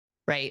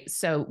right?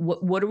 So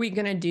what are we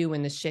going to do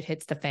when the shit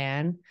hits the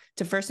fan?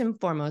 To first and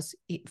foremost,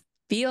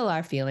 feel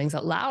our feelings,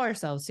 allow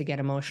ourselves to get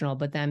emotional,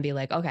 but then be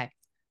like, okay,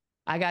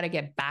 I got to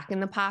get back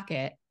in the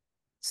pocket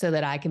so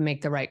that I can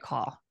make the right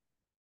call.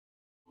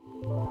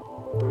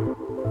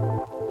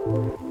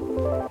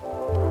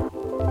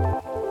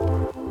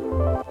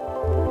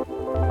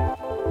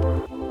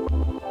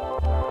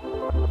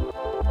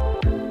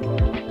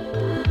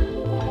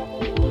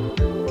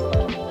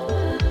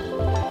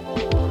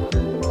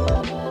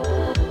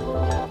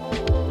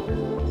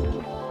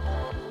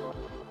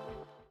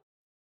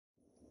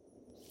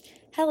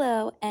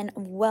 Hello and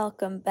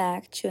welcome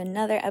back to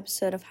another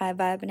episode of High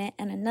Vibin' It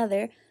and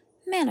another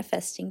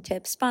manifesting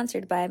tip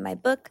sponsored by my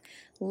book,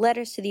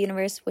 Letters to the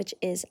Universe, which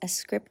is a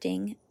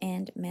scripting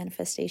and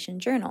manifestation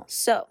journal.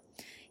 So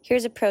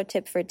here's a pro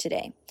tip for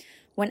today.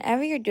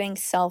 Whenever you're doing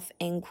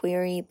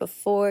self-inquiry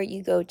before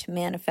you go to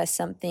manifest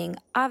something,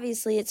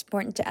 obviously it's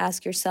important to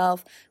ask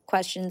yourself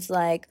questions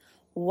like,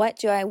 what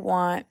do I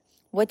want?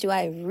 What do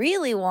I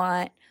really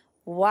want?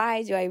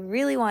 Why do I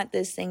really want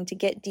this thing, to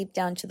get deep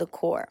down to the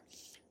core?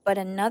 But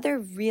another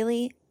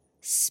really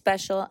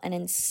special and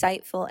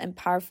insightful and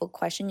powerful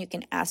question you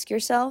can ask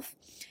yourself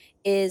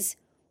is,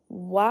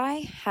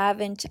 why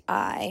haven't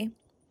I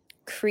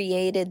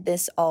created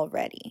this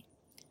already?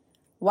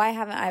 Why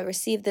haven't I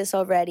received this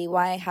already?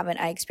 Why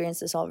haven't I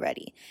experienced this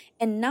already?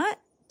 And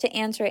not to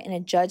answer it in a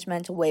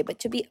judgmental way, but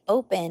to be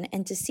open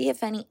and to see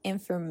if any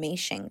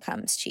information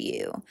comes to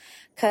you.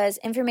 Because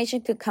information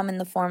could come in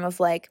the form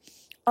of like,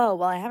 oh,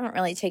 well, I haven't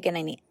really taken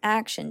any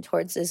action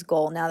towards this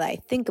goal now that I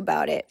think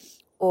about it.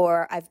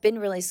 Or I've been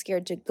really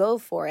scared to go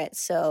for it,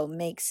 so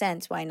makes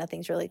sense why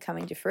nothing's really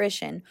coming to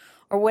fruition,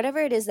 or whatever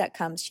it is that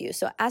comes to you.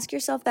 So ask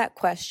yourself that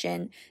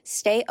question,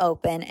 stay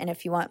open, and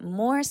if you want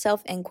more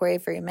self-inquiry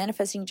for your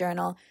manifesting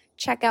journal,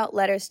 check out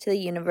Letters to the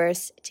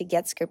Universe to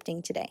get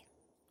scripting today.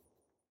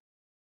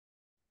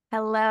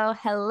 Hello,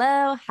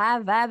 High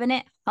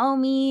Vibin' It,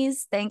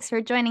 homies. Thanks for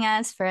joining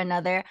us for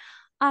another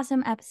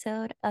awesome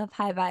episode of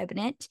High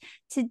Vibin' It.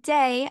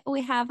 Today,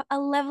 we have a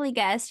lovely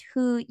guest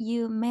who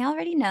you may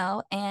already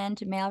know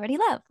and may already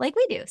love, like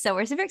we do. So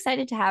we're super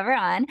excited to have her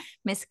on,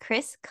 Miss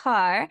Kris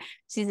Carr.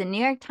 She's a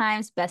New York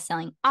Times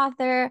bestselling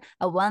author,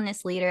 a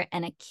wellness leader,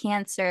 and a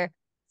cancer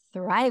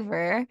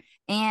thriver.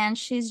 And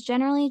she's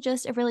generally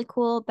just a really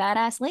cool,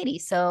 badass lady.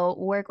 So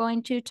we're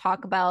going to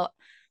talk about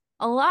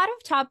a lot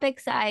of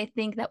topics I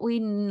think that we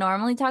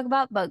normally talk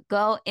about, but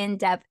go in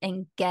depth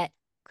and get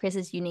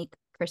Kris's unique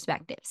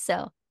perspective.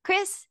 So,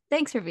 Kris,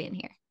 thanks for being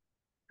here.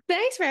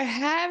 Thanks for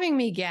having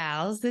me,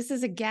 gals. This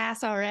is a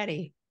gas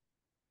already.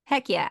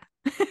 Heck yeah.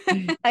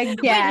 I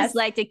guess. We just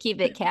like to keep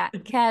it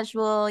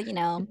casual,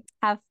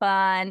 have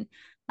fun,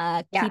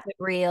 keep it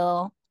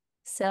real.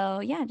 So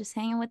yeah, just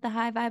hanging with the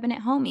High Vibin'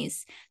 It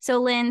homies. So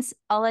Linz,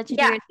 I'll let you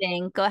do your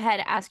thing. Go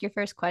ahead, ask your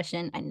first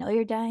question. I know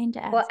you're dying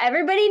to ask. Well,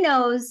 everybody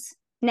knows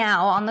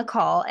now on the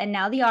call, and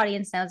now the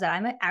audience knows that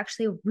I'm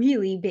actually a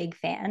really big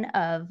fan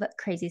of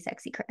Crazy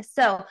Sexy Kris.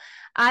 So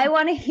I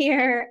want to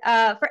hear,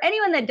 for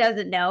anyone that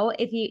doesn't know,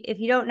 if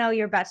you don't know,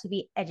 you're about to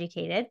be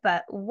educated,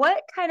 but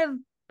what kind of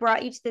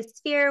brought you to this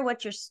sphere?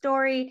 What's your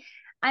story?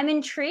 I'm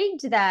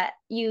intrigued that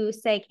you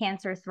say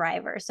cancer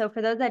thriver. So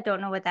for those that don't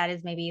know what that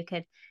is, maybe you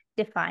could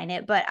define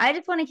it, but I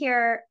just want to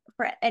hear,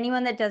 for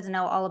anyone that doesn't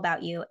know, all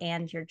about you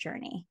and your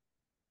journey.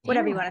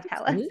 Whatever you want to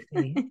tell us.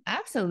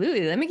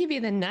 Absolutely. Let me give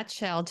you the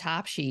nutshell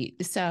top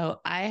sheet.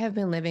 So I have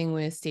been living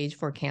with stage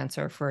 4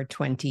 cancer for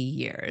 20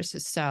 years.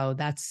 So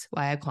that's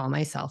why I call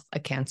myself a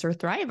cancer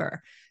thriver.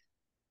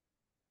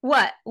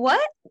 What?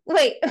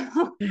 Wait,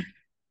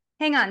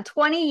 hang on.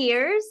 20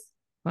 years?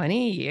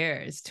 20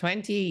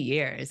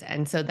 years.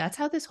 And so that's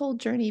how this whole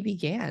journey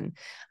began.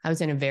 I was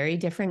in a very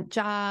different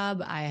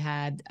job. I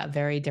had a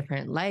very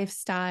different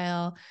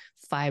lifestyle.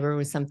 Fiber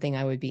was something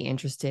I would be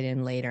interested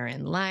in later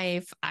in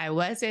life. I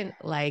wasn't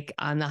like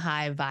on the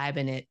High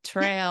Vibin' It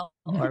trail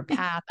or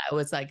path. I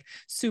was like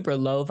super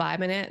low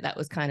vibin' it. That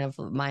was kind of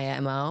my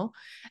MO.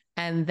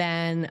 And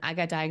then I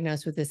got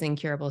diagnosed with this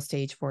incurable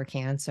stage 4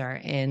 cancer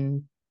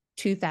in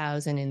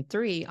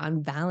 2003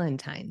 on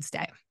Valentine's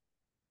Day.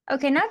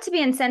 Okay, not to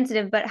be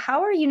insensitive, but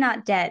how are you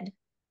not dead?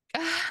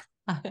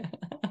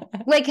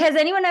 Like, has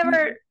anyone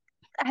ever,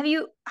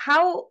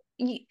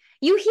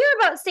 you hear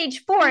about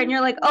stage 4 and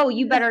you're like, oh,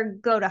 you better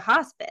go to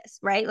hospice,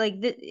 right? Like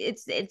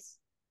this is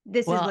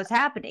what's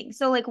happening.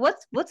 So like,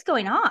 what's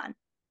going on?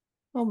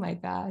 Oh my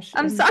gosh.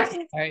 I'm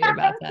sorry. Sorry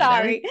about that.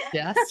 Sorry.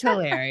 That was just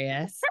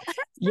hilarious.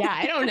 Yeah,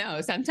 I don't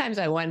know. Sometimes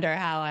I wonder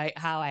how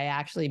I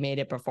actually made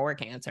it before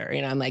cancer.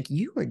 I'm like,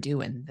 you were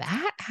doing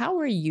that? How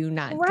are you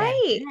not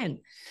dead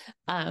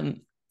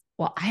then?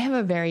 Well, I have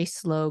a very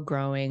slow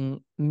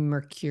growing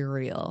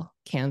mercurial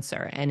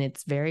cancer, and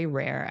it's very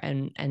rare,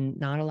 and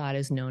not a lot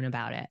is known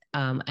about it.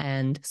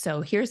 And so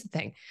here's the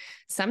thing.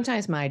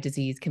 Sometimes my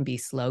disease can be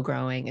slow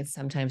growing, and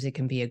sometimes it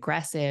can be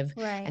aggressive,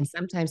 right, and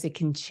sometimes it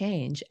can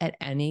change at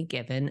any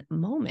given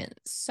moment.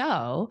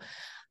 So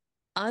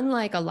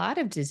unlike a lot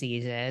of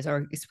diseases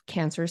or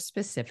cancer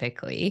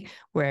specifically,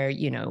 where,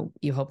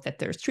 you hope that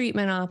there's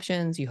treatment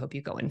options, you hope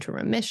you go into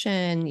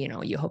remission,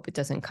 you hope it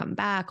doesn't come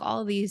back,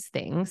 all these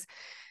things,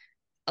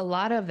 a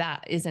lot of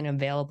that isn't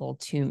available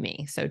to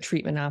me. So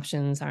treatment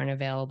options aren't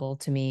available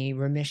to me.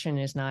 Remission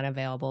is not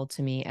available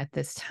to me at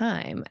this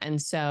time. And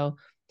so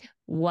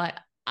what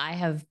I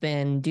have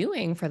been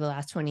doing for the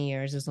last 20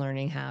 years is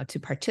learning how to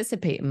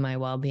participate in my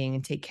well-being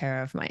and take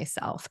care of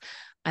myself.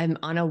 I'm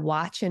on a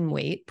watch and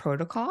wait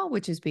protocol,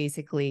 which is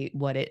basically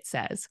what it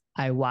says.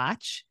 I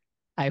watch,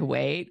 I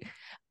wait,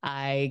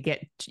 I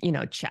get,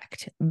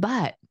 checked.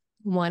 But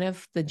one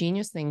of the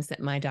genius things that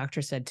my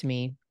doctor said to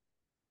me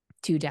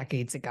 2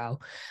 decades ago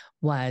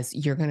was,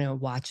 you're going to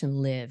watch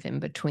and live in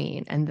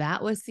between. And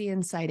that was the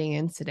inciting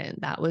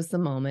incident. That was the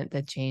moment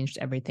that changed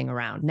everything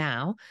around.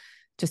 Now,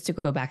 just to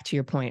go back to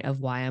your point of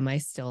why am I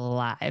still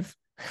alive?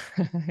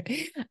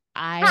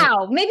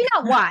 How? Maybe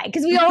not why,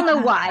 because we all know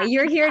why.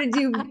 You're here to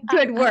do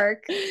good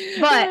work,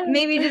 but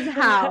maybe just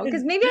how.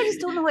 Because maybe I just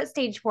don't know what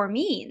stage 4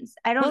 means.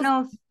 I don't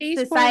know if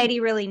society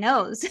really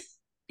knows.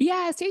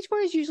 Yeah, stage 4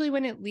 is usually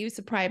when it leaves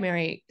the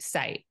primary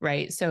site,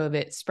 right? So if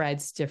it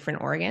spreads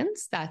different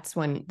organs, that's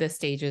when the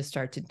stages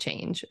start to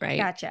change, right?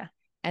 Gotcha.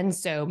 And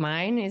so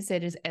mine is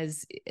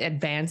as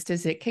advanced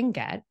as it can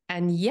get,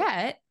 and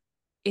yet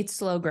it's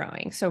slow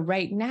growing. So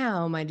right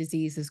now, my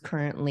disease is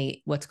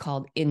currently what's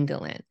called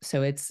indolent.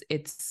 So it's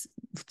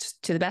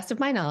to the best of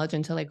my knowledge,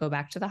 until I go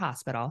back to the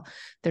hospital,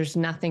 there's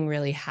nothing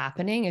really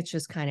happening. It's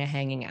just kind of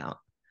hanging out.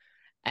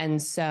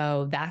 And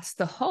so that's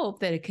the hope,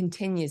 that it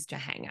continues to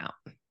hang out.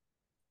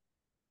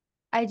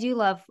 I do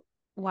love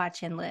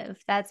watch and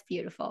live. That's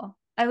beautiful.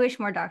 I wish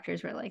more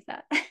doctors were like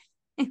that.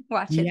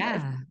 Watch and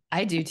live.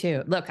 I do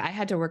too. Look, I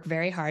had to work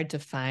very hard to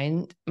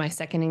find my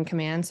second in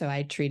command. So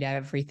I treat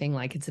everything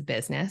like it's a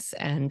business.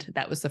 And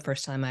that was the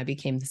first time I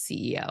became the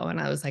CEO. And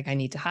I was like, I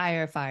need to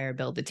hire, fire,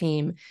 build a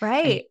team.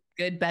 Right.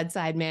 Good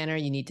bedside manner.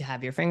 You need to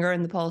have your finger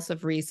in the pulse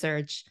of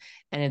research.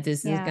 And if this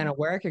isn't going to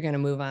work, you're going to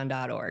move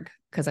on.org,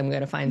 because I'm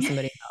going to find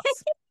somebody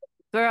else.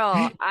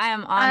 Girl, I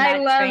am on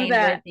that train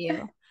with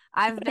you.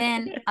 I've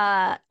been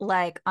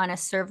like on a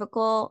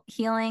cervical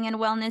healing and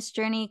wellness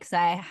journey, because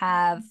I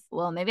have,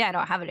 well, maybe I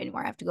don't have it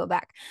anymore. I have to go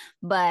back.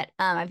 But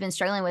I've been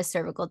struggling with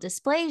cervical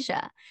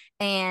dysplasia.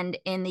 And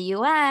in the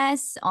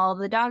US, all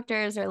the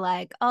doctors are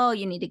like, oh,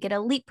 you need to get a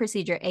LEAP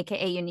procedure,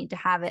 AKA you need to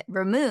have it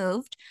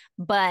removed.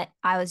 But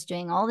I was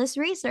doing all this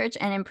research,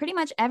 and in pretty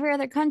much every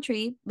other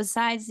country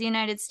besides the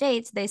United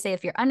States, they say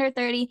if you're under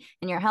 30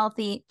 and you're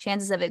healthy,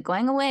 chances of it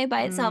going away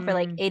by itself are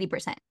like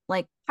 80%.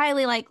 Like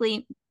highly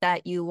likely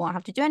that you won't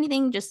have to do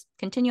anything. Just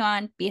continue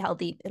on, be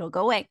healthy. It'll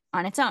go away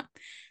on its own.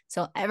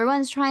 So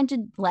everyone's trying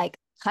to like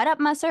cut up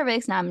my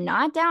cervix, and I'm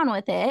not down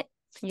with it.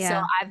 Yeah.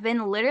 So I've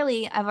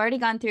already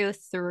gone through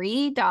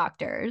 3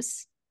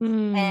 doctors,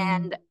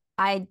 and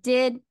I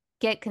did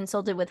get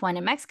consulted with one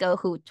in Mexico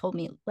who told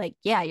me like,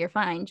 yeah, you're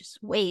fine. Just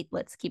wait.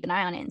 Let's keep an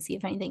eye on it and see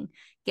if anything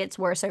gets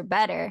worse or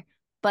better.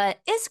 But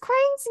it's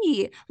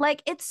crazy.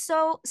 Like, it's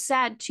so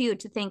sad too,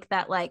 to think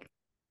that like,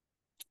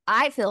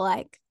 I feel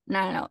like,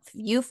 no, if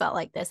you felt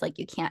like this, like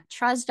you can't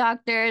trust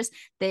doctors.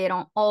 They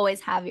don't always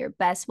have your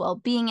best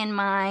well-being in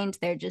mind.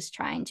 They're just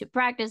trying to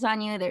practice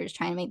on you. They're just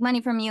trying to make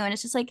money from you. And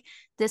it's just like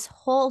this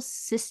whole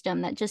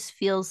system that just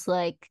feels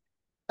like,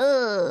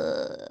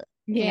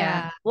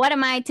 yeah. What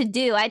am I to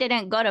do? I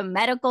didn't go to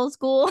medical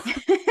school.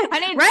 I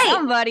need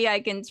somebody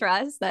I can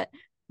trust that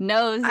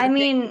knows. I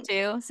mean,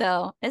 too.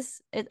 So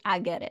I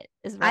get it.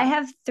 I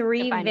have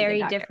 3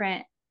 very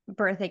different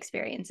birth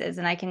experiences,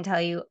 and I can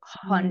tell you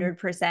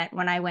 100%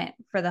 when I went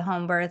for the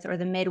home birth or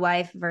the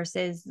midwife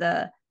versus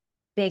the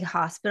big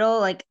hospital,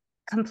 like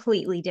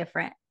completely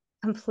different.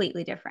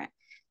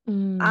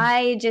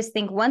 I just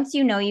think once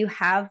you know you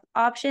have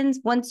options,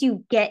 once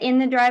you get in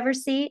the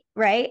driver's seat,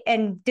 right,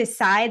 and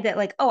decide that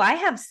like, oh, I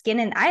have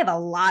a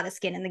lot of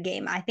skin in the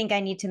game, I think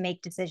I need to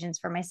make decisions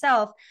for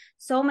myself.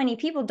 So many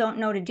people don't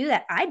know to do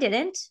that. I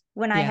didn't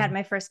when I had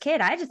my first kid.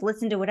 I just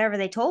listened to whatever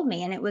they told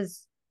me, and it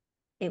was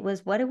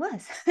what it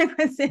was.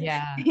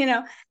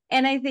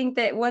 And I think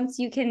that once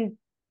you can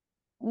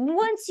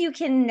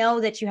know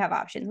that you have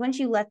options, once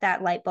you let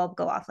that light bulb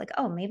go off, like,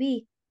 oh,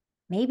 maybe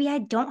I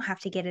don't have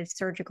to get a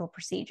surgical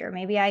procedure.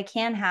 Maybe I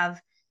can have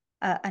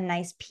a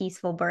nice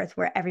peaceful birth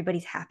where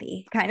everybody's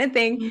happy kind of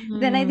thing.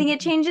 Then I think it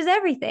changes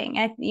everything.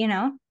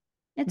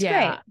 It's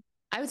great.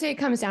 I would say it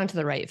comes down to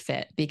the right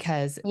fit,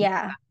 because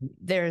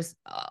there's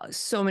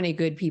so many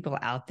good people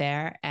out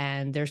there,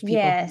 and there's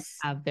people who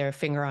have their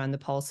finger on the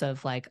pulse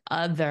of like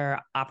other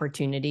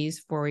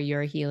opportunities for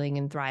your healing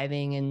and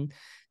thriving and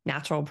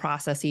natural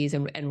processes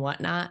and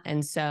whatnot.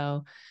 And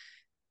so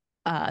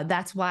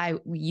that's why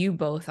you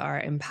both are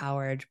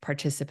empowered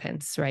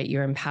participants, right?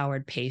 You're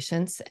empowered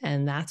patients.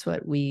 And that's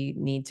what we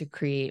need to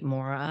create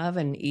more of.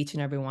 And each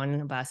and every one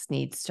of us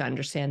needs to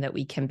understand that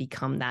we can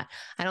become that.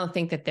 I don't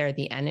think that they're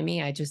the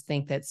enemy. I just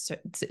think that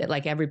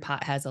like every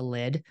pot has a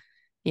lid,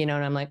 and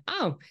I'm like,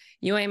 oh,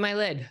 you ain't my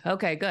lid.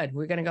 Okay, good.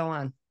 We're going to go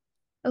on.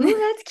 Oh,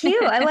 that's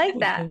cute. I like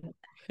that.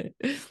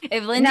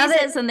 If Lindsay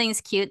says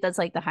something's cute, that's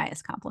like the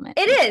highest compliment.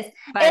 It is.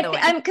 By the way.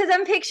 Because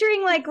I'm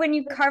picturing like when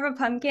you carve a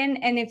pumpkin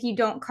and if you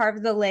don't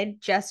carve the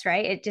lid just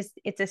right,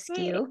 it's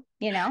askew,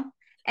 you know?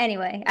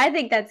 Anyway, I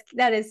think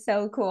that is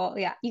so cool.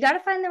 Yeah. You got to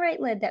find the right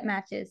lid that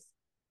matches.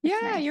 Yeah,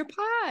 nice. Your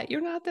pot.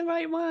 You're not the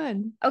right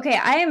one. Okay,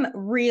 I am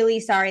really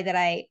sorry that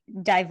I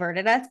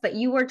diverted us, but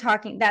you were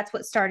talking, that's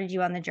what started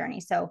you on the journey.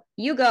 So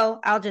you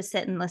go, I'll just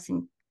sit and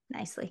listen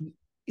nicely.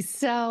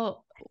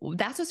 So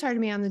that's what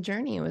started me on the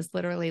journey. It was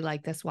literally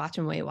like this watch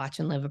and wait, watch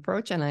and live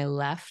approach. And I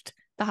left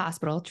the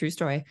hospital, true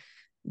story,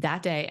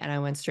 that day. And I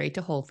went straight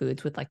to Whole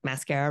Foods with like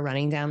mascara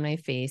running down my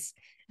face.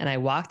 And I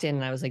walked in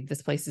and I was like,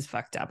 this place is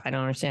fucked up. I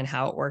don't understand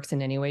how it works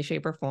in any way,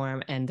 shape, or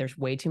form. And there's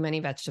way too many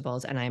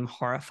vegetables. And I'm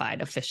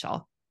horrified.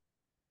 Official.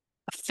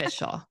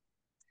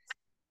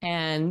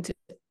 And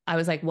I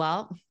was like,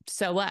 well,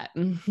 so what?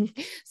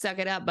 Suck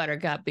it up,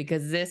 buttercup,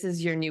 because this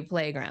is your new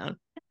playground.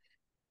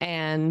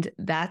 And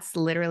that's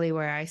literally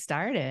where I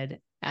started.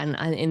 And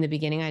in the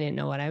beginning, I didn't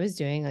know what I was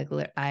doing.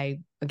 Like I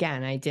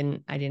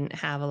didn't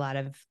have a lot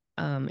of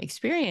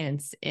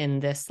experience in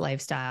this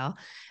lifestyle.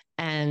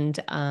 And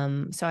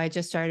so I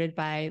just started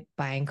by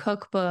buying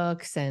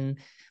cookbooks and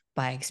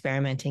by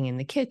experimenting in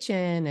the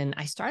kitchen. And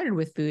I started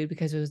with food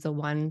because it was the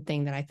one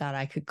thing that I thought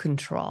I could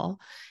control.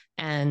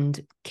 And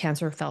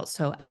cancer felt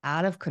so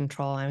out of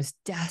control. I was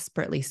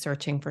desperately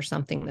searching for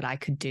something that I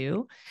could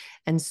do.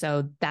 And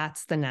so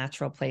that's the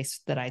natural place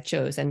that I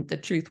chose. And the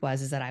truth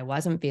is that I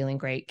wasn't feeling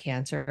great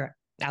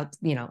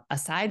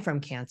aside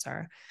from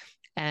cancer.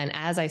 And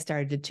as I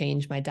started to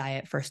change my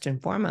diet, first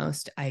and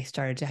foremost, I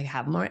started to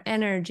have more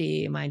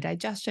energy. My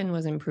digestion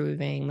was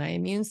improving. My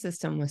immune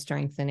system was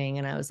strengthening.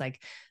 And I was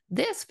like,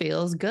 this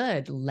feels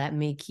good. Let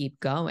me keep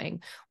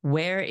going.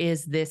 Where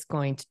is this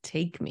going to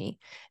take me?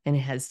 And it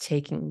has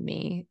taken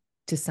me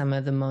to some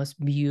of the most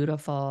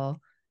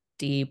beautiful,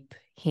 deep,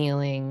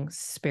 healing,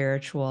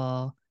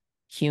 spiritual,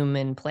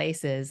 human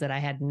places that I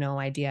had no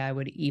idea I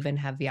would even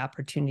have the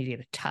opportunity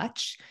to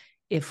touch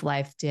if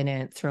life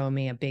didn't throw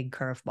me a big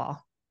curveball.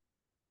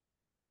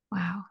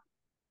 Wow.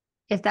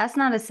 If that's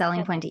not a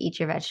selling point to eat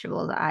your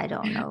vegetables, I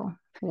don't know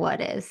what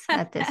is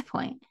at this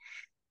point.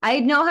 I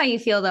know how you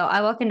feel though.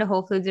 I walk into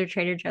Whole Foods or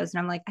Trader Joe's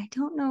and I'm like, I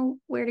don't know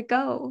where to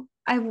go.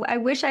 I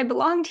wish I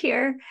belonged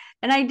here.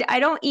 And I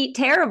don't eat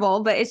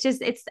terrible, but I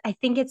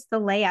think it's the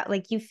layout.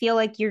 Like you feel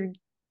like you're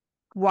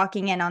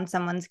walking in on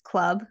someone's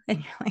club and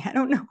you're like, I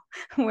don't know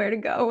where to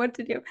go, what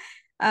to do.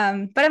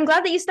 But I'm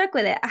glad that you stuck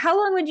with it. How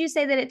long would you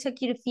say that it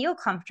took you to feel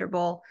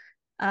comfortable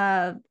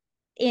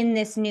in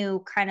this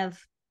new kind of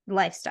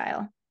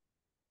lifestyle?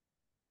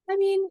 I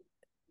mean,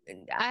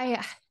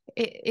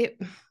 it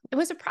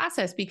was a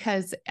process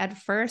because at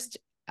first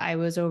I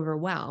was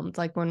overwhelmed.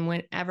 Like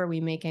whenever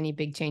we make any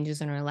big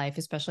changes in our life,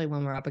 especially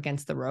when we're up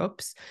against the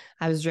ropes,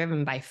 I was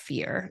driven by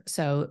fear.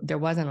 So there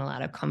wasn't a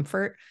lot of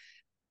comfort.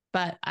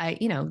 But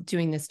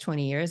doing this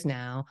 20 years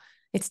now,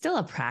 it's still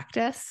a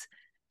practice.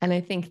 And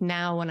I think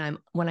now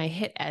when I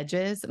hit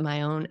edges,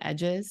 my own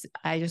edges,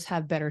 I just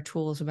have better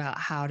tools about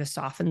how to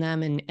soften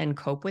them and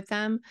cope with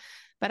them.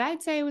 But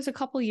I'd say it was a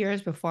couple of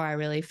years before I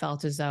really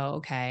felt as though,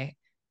 okay,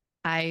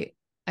 I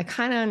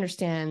kind of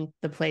understand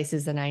the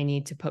places that I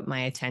need to put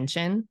my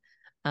attention.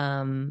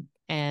 And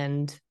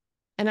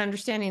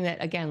understanding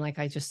that, again, like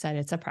I just said,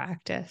 it's a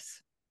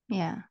practice.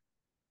 Yeah.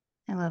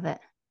 I love it.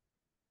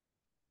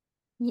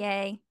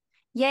 Yay.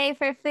 Yay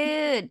for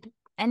food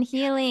and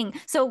healing.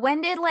 So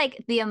when did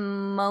like the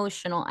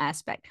emotional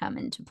aspect come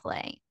into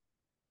play?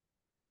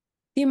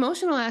 The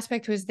emotional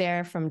aspect was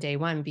there from day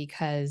one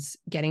because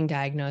getting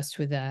diagnosed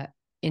with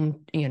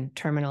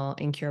terminal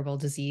incurable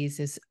disease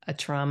is a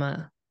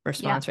trauma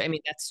response. Yeah. I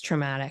mean, that's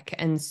traumatic.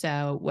 And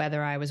so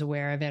whether I was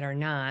aware of it or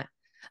not,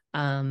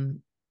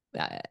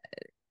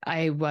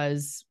 I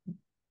was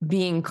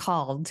being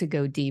called to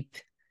go deep.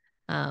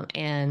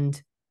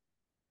 And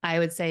I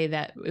would say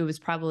that it was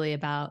probably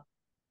about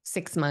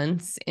 6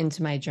 months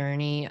into my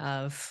journey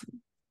of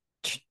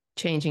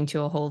changing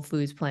to a whole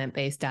foods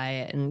plant-based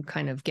diet and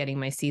kind of getting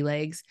my sea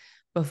legs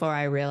before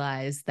I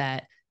realized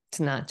that it's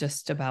not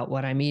just about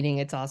what I'm eating.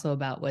 It's also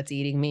about what's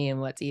eating me,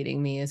 and what's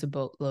eating me is a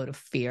boatload of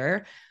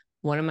fear.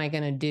 What am I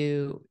going to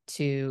do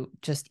to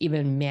just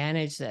even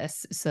manage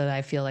this so that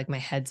I feel like my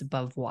head's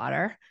above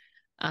water?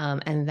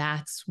 And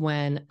that's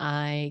when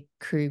I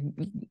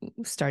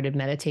started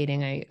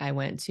meditating. I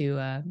went to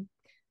an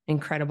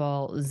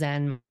incredible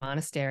Zen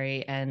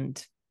monastery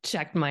and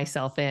checked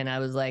myself in. I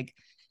was like,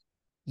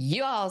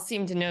 you all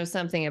seem to know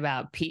something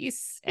about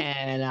peace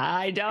and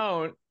I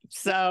don't.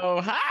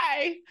 So,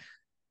 hi,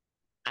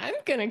 I'm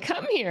going to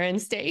come here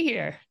and stay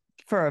here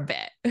for a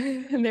bit.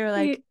 And they were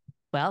like,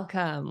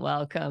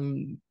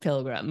 welcome,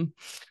 pilgrim.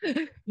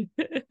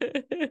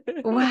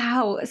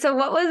 Wow. So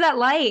what was that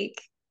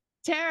like?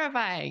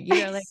 Terrifying,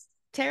 like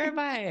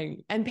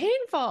terrifying and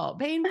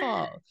painful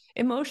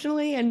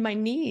emotionally, and my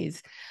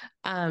knees.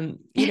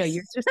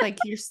 You're just like,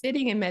 you're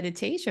sitting in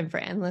meditation for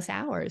endless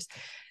hours.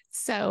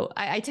 So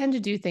I tend to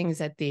do things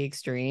at the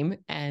extreme,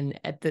 and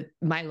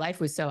my life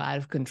was so out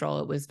of control.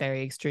 It was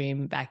very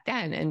extreme back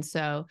then. And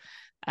so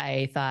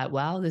I thought,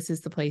 well, this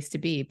is the place to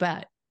be.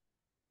 But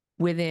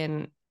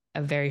within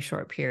a very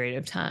short period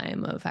of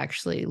time of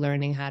actually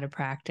learning how to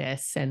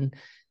practice and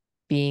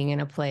being in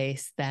a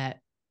place that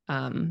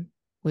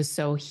was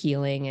so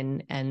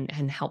healing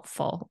and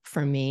helpful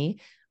for me,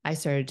 I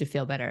started to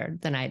feel better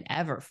than I'd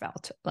ever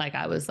felt. Like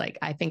I was like,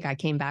 I think I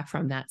came back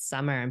from that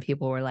summer and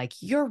people were like,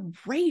 you're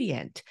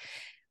radiant.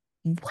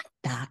 What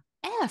the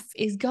F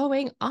is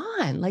going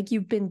on? Like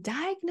you've been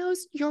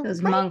diagnosed, you're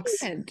Those radiant.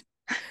 monks.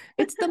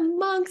 It's the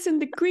monks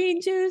and the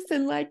green juice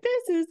and like,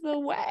 this is the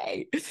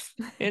way,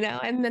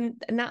 and then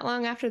not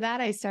long after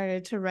that, I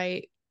started to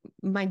write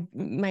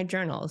my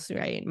journals,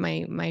 right?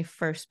 My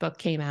first book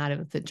came out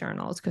of the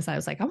journals because I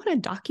was like, I want to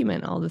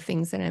document all the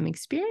things that I'm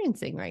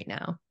experiencing right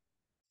now.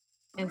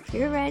 If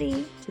you're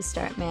ready to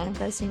start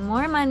manifesting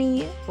more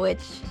money,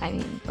 which, I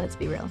mean, let's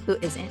be real, who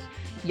isn't?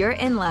 You're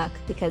in luck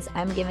because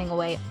I'm giving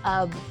away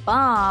a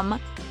bomb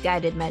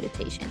guided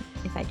meditation,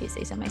 if I do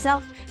say so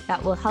myself,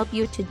 that will help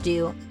you to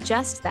do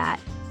just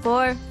that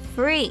for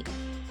free.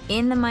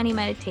 In the money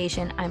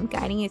meditation, I'm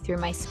guiding you through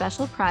my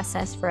special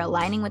process for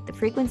aligning with the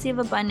frequency of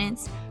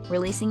abundance,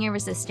 releasing your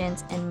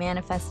resistance, and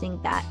manifesting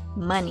that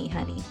money,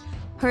 honey.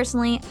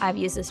 Personally, I've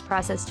used this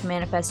process to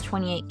manifest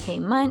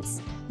 28K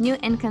months, new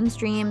income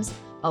streams,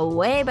 a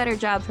way better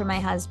job for my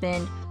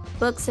husband,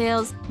 book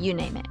sales, you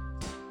name it.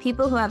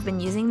 People who have been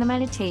using the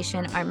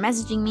meditation are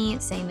messaging me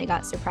saying they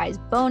got surprise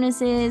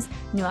bonuses,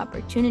 new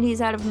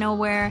opportunities out of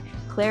nowhere,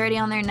 clarity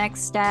on their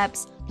next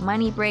steps,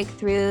 money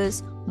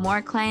breakthroughs,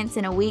 more clients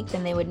in a week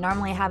than they would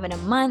normally have in a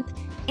month,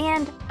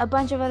 and a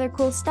bunch of other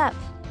cool stuff.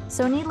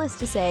 So needless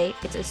to say,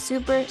 it's a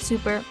super,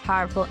 super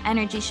powerful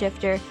energy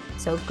shifter.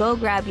 So go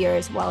grab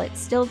yours while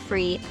it's still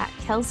free at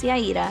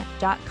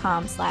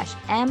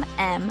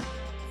kelseyaida.com/mm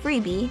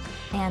freebie.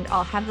 And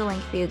I'll have the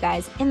link for you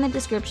guys in the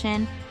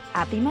description.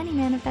 Happy money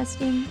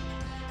manifesting.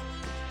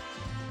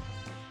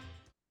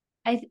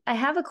 I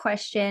have a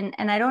question,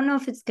 and I don't know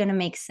if it's going to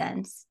make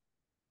sense.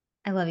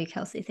 I love you,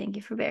 Kelsey. Thank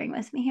you for bearing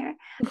with me here.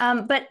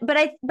 But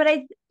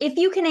if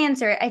you can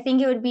answer it, I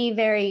think it would be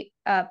very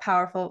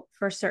powerful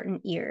for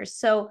certain ears.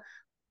 So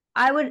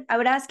I would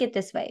ask it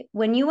this way: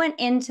 when you went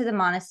into the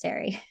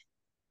monastery,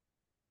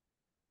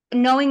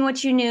 knowing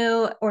what you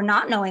knew or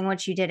not knowing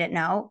what you didn't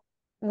know,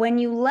 when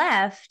you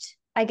left,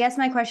 I guess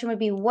my question would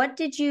be, what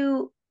did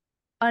you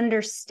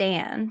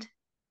understand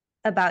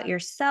about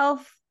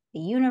yourself, the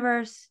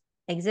universe,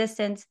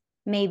 existence,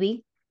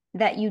 maybe,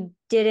 that you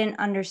didn't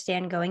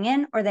understand going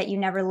in, or that you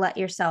never let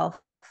yourself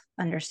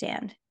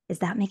understand? Is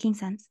that making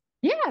sense?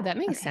 Yeah, that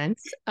makes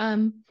sense.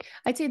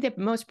 I'd say the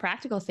most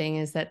practical thing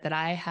is that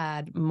I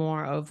had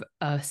more of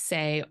a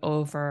say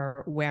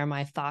over where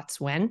my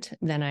thoughts went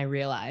than I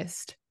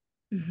realized.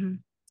 Mm-hmm.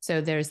 So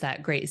there's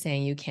that great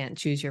saying, you can't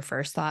choose your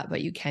first thought,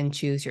 but you can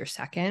choose your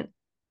second.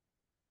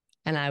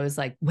 And I was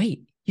like,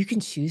 wait, you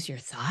can choose your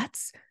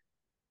thoughts?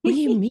 What do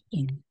you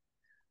mean?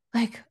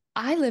 Like,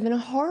 I live in a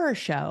horror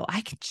show.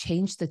 I could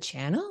change the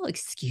channel?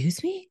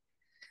 Excuse me?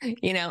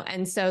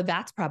 And so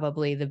that's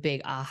probably the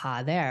big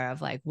aha there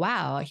of like,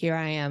 wow, here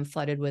I am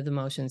flooded with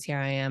emotions. Here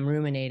I am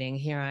ruminating.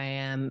 Here I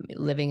am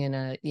living in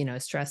a,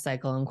 stress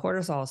cycle and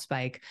cortisol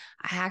spike.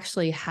 I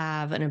actually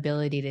have an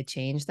ability to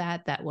change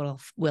that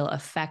will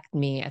affect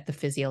me at the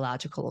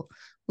physiological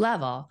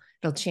level.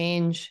 It'll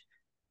change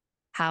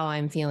how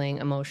I'm feeling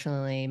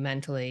emotionally,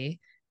 mentally,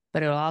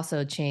 but it'll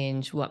also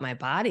change what my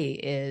body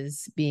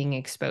is being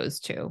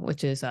exposed to,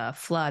 which is a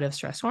flood of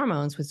stress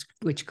hormones,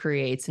 which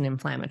creates an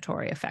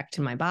inflammatory effect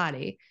in my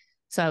body.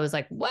 So I was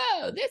like,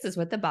 whoa, this is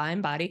what the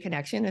mind-body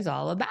connection is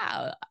all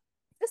about.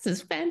 This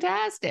is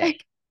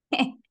fantastic.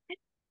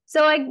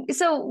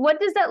 So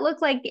what does that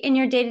look like in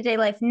your day-to-day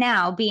life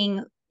now,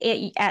 being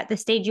at the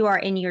stage you are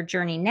in your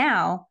journey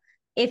now?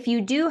 If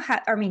you do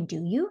have,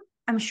 do you?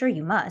 I'm sure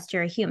you must.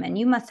 You're a human.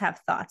 You must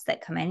have thoughts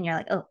that come in and you're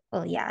like, oh,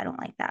 well, yeah, I don't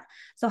like that.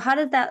 So how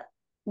does that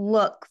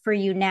look for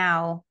you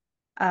now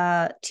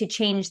to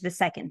change the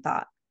second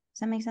thought?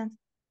 Does that make sense?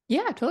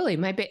 Yeah, totally.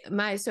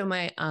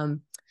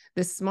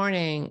 This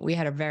morning we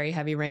had a very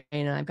heavy rain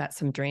and I've got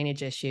some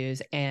drainage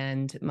issues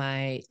and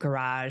my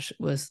garage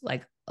was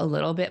like a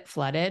little bit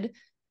flooded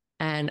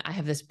and I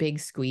have this big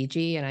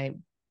squeegee and I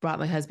brought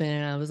my husband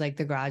and I was like,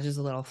 the garage is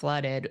a little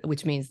flooded,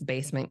 which means the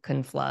basement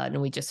couldn't flood.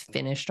 And we just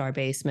finished our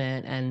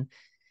basement. And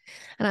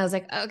I was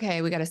like,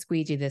 okay, we got to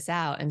squeegee this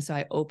out. And so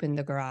I opened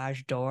the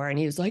garage door and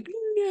he was like,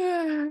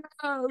 no,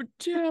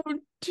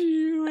 don't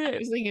do it.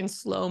 It was like in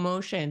slow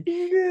motion.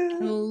 Yeah.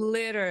 And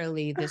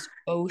literally this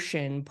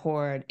ocean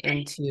poured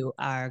into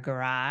our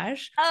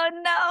garage. Oh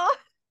no.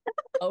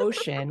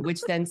 Ocean,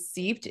 which then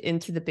seeped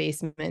into the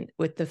basement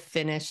with the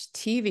finished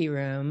TV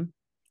room.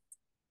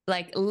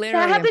 Like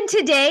literally. That happened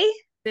today?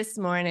 This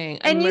morning.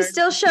 And you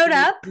still showed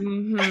up?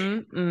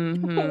 Mm-hmm.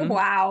 Mm-hmm.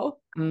 Wow.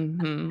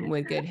 Mm-hmm.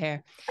 With good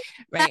hair.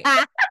 Right.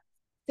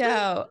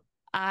 So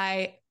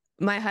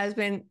my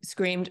husband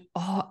screamed,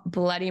 oh,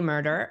 bloody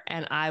murder.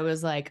 And I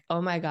was like,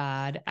 oh my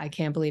God, I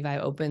can't believe I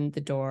opened the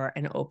door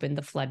and opened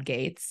the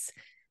floodgates.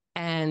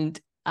 And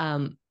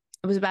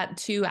it was about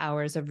 2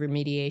 hours of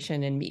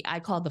remediation, and I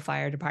called the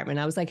fire department.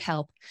 I was like,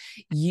 help,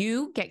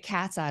 you get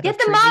cats out Get of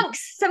the trees.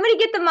 monks. Somebody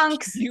get the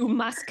monks. You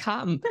must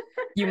come.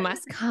 You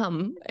must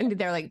come. And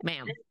they're like,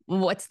 ma'am,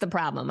 what's the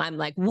problem? I'm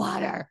like,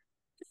 water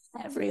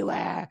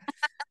everywhere.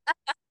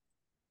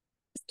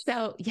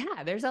 So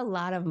yeah, there's a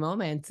lot of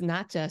moments,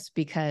 not just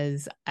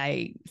because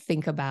I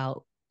think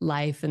about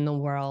life and the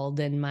world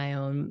and my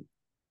own,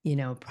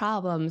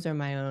 problems or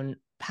my own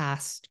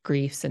past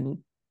griefs and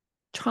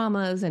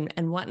traumas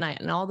and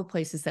whatnot, and all the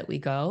places that we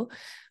go.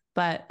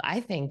 But I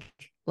think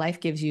life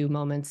gives you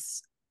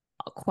moments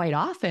quite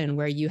often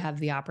where you have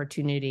the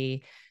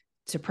opportunity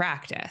to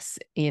practice,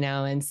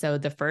 and so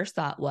the first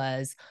thought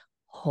was,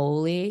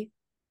 holy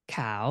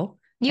cow.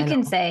 You and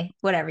can say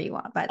whatever you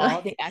want, by the all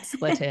way. the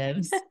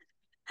expletives,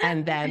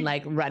 and then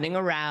like running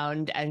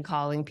around and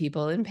calling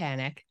people in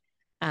panic.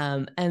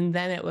 And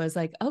then it was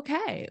like,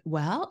 okay,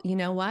 well, you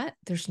know what?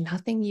 There's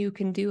nothing you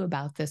can do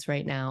about this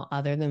right now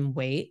other than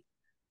wait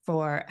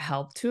for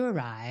help to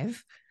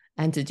arrive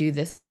and to do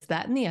this,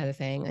 that, and the other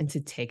thing, and to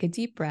take a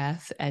deep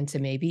breath, and to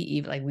maybe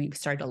even like we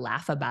started to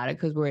laugh about it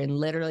because we're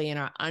literally in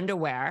our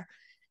underwear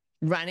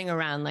running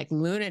around like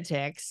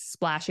lunatics,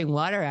 splashing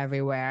water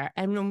everywhere.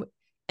 And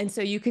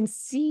so you can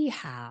see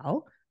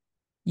how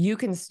you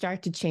can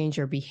start to change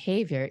your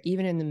behavior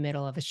even in the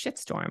middle of a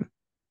shitstorm.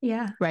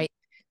 Yeah. Right.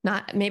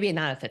 Maybe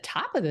not at the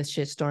top of the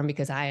shitstorm,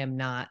 because I am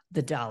not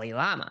the Dalai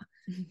Lama,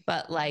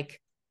 but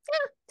like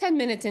 10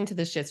 minutes into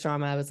the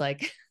shitstorm, I was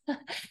like,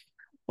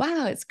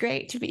 wow, it's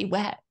great to be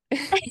wet.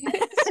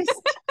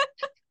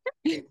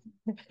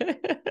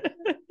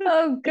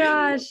 Oh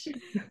gosh.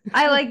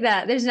 I like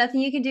that. There's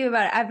nothing you can do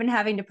about it. I've been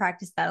having to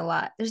practice that a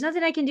lot. There's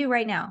nothing I can do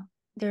right now.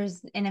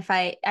 And if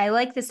I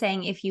like the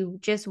saying, if you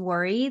just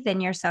worry, then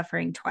you're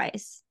suffering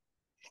twice.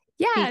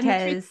 Yeah.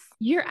 Because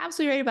you're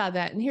absolutely right about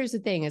that. And here's the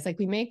thing, is like,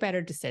 we make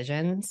better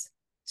decisions.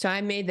 So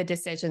I made the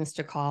decisions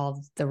to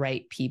call the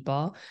right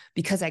people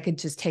because I could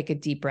just take a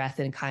deep breath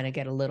and kind of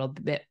get a little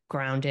bit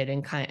grounded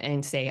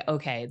and say,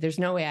 okay, there's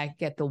no way I can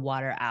get the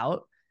water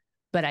out,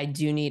 but I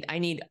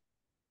need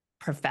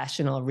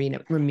professional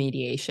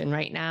remediation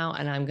right now.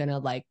 And I'm going to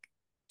like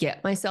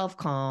get myself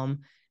calm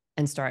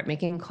and start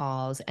making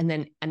calls. And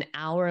then an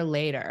hour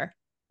later,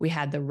 we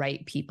had the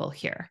right people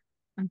here.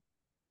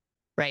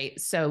 Right.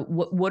 So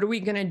what are we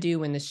going to do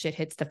when the shit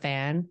hits the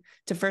fan?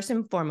 To first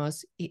and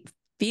foremost,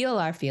 feel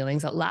our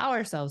feelings, allow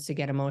ourselves to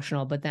get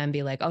emotional, but then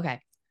be like, okay,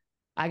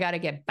 I got to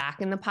get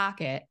back in the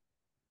pocket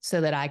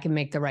so that I can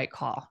make the right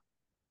call.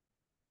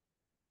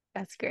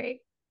 that's great.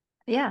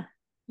 Yeah.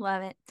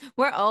 Love it.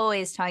 We're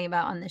always talking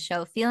about on the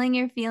show, feeling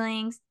your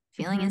feelings,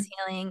 feeling is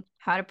healing,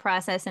 how to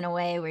process in a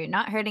way where you're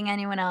not hurting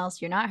anyone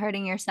else, you're not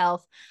hurting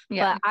yourself.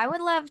 Yeah. But I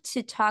would love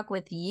to talk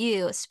with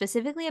you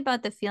specifically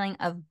about the feeling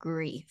of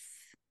grief,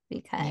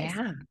 because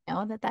I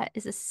know that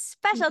is a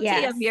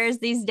specialty of yours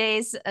these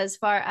days, as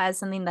far as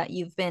something that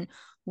you've been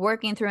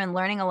working through and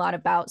learning a lot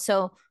about.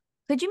 So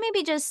could you maybe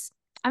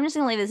I'm just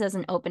going to leave this as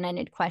an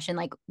open-ended question.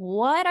 Like,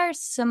 what are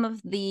some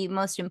of the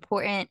most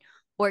important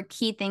or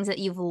key things that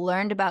you've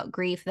learned about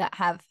grief that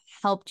have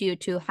helped you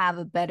to have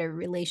a better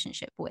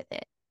relationship with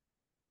it?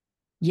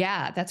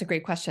 Yeah, that's a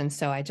great question.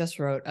 So I just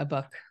wrote a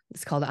book.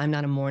 It's called I'm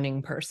Not a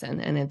Mourning Person,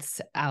 and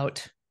it's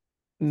out.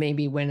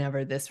 Maybe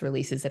whenever this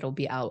releases, it'll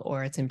be out,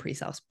 or it's in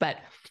pre-sales. But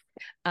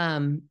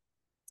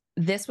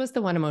this was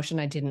the one emotion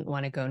I didn't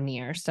want to go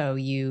near. So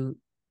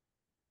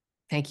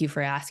thank you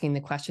for asking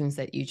the questions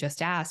that you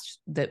just asked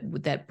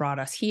that brought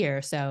us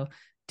here. So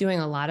doing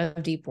a lot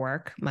of deep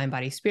work, mind,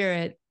 body,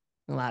 spirit,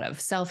 a lot of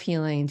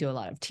self-healing, do a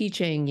lot of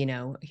teaching.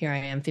 Here I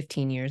am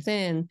 15 years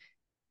in,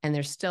 and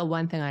there's still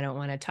one thing I don't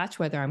want to touch,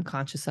 whether I'm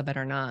conscious of it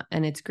or not.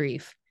 And it's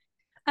grief.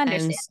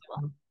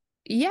 Understandable.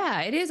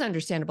 Yeah, it is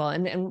understandable.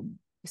 And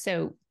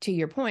so to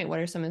your point, what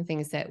are some of the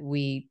things that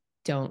we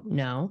don't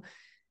know?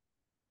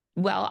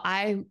 Well,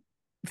 I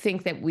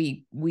think that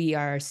we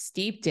are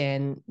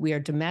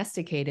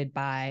domesticated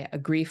by a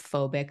grief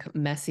phobic,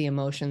 messy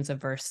emotions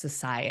averse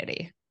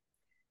society.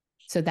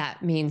 So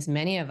that means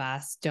many of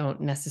us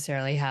don't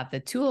necessarily have the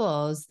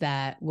tools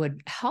that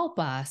would help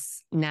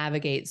us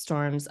navigate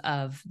storms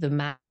of the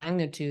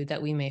magnitude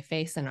that we may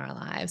face in our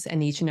lives.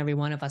 And each and every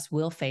one of us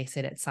will face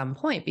it at some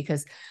point,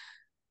 because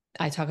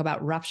I talk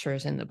about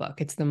ruptures in the book.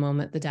 It's the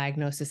moment the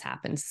diagnosis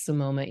happens. It's the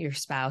moment your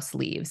spouse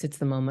leaves. It's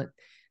the moment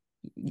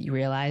you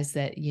realize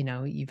that,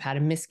 you've had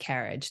a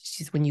miscarriage. It's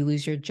just when you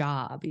lose your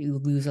job, you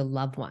lose a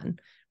loved one,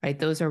 right?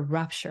 Those are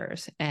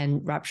ruptures,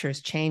 and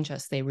ruptures change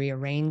us. They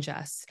rearrange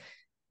us.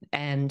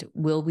 And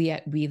will we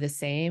be the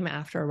same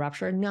after a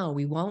rupture? No,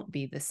 we won't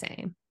be the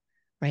same,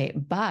 right?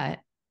 But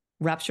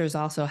ruptures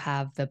also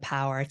have the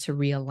power to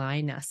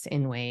realign us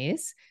in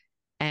ways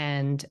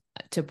and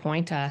to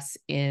point us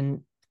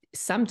in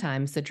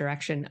sometimes the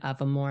direction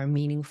of a more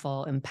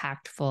meaningful,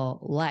 impactful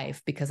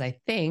life, because I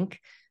think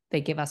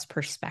they give us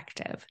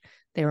perspective.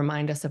 They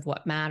remind us of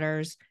what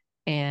matters,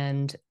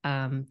 and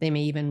they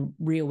may even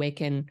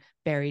reawaken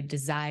buried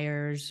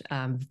desires,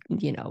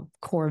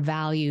 core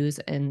values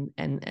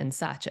and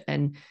such.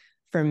 And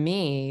for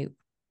me,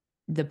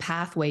 the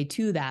pathway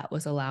to that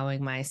was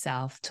allowing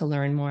myself to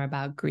learn more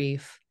about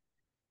grief,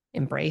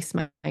 embrace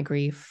my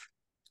grief,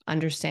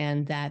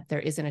 understand that there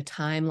isn't a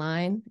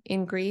timeline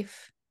in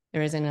grief.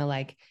 There isn't a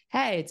like,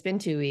 hey, it's been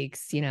 2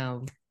 weeks, you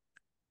know,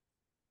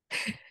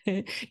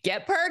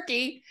 get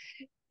perky.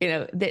 You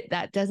know,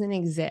 that doesn't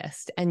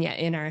exist. And yet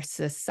in our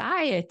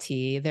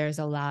society, there's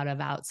a lot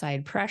of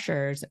outside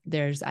pressures.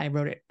 I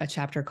wrote a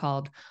chapter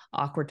called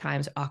Awkward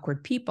Times,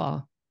 Awkward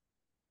People.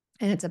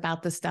 And it's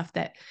about the stuff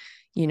that,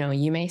 you know,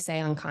 you may say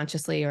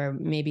unconsciously, or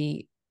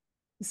maybe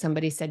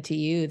somebody said to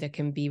you that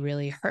can be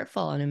really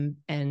hurtful.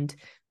 And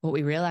what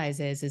we realize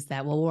is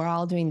that, well, we're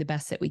all doing the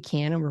best that we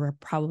can, and we're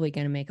probably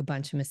going to make a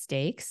bunch of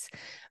mistakes.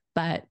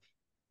 But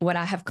what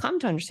I have come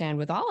to understand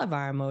with all of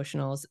our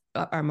emotional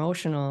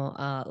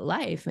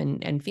life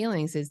and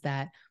feelings is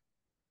that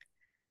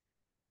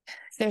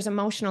there's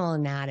emotional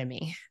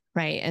anatomy,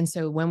 right? And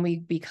so when we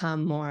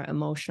become more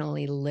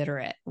emotionally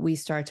literate, we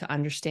start to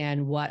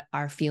understand what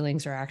our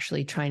feelings are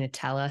actually trying to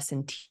tell us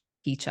and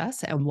teach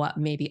us, and what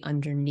may be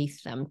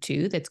underneath them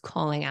too, that's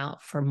calling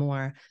out for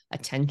more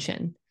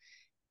attention.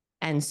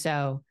 And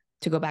so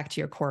to go back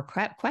to your core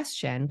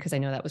question, because I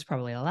know that was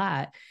probably a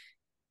lot,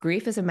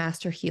 grief is a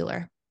master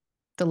healer.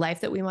 The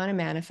life that we want to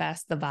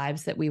manifest, the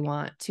vibes that we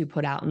want to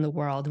put out in the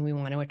world and we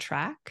want to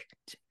attract,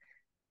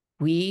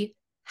 we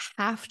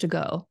have to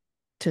go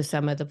to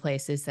some of the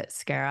places that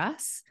scare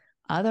us.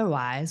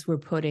 Otherwise, we're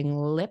putting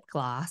lip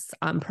gloss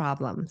on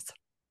problems.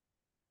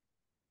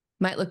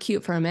 Might look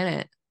cute for a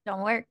minute.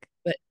 Don't work.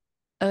 But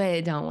okay,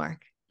 it don't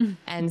work.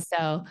 And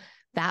so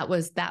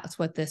that's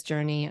what this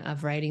journey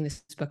of writing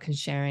this book and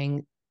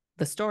sharing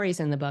the stories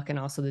in the book and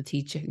also the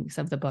teachings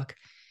of the book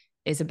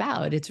is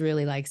about. It's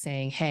really like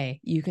saying, hey,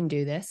 you can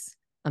do this.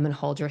 I'm going to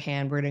hold your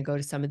hand. We're going to go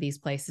to some of these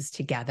places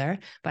together.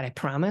 But I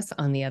promise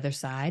on the other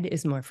side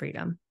is more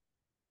freedom.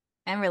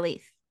 And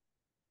relief.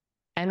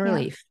 And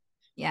relief.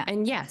 Yeah.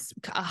 And yes,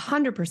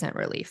 100%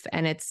 relief.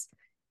 And it's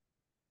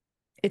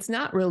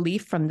not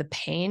relief from the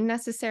pain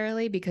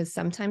necessarily, because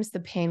sometimes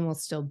the pain will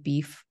still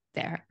be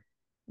there.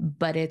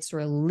 But it's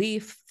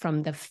relief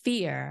from the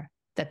fear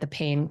that the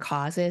pain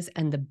causes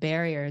and the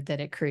barrier that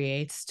it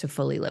creates to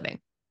fully living.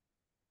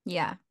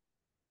 Yeah.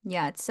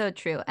 Yeah, it's so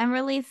true. And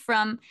relief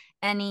from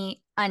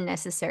any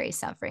unnecessary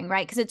suffering,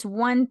 right? Because it's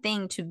one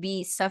thing to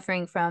be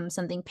suffering from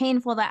something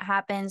painful that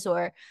happens,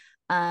 or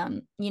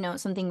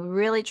something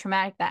really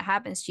traumatic that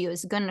happens to you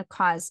is going to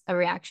cause a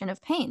reaction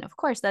of pain. Of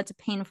course, that's a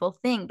painful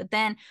thing. But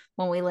then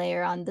when we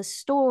layer on the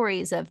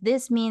stories of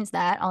this means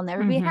that I'll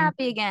never be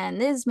happy again,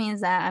 this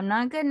means that I'm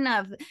not good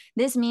enough,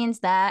 this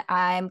means that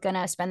I'm going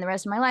to spend the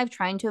rest of my life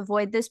trying to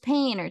avoid this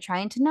pain or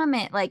trying to numb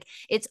it. Like,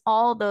 it's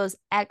all those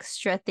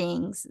extra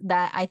things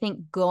that I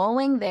think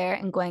going there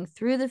and going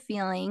through the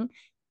feeling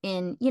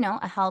in,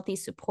 a healthy,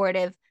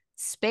 supportive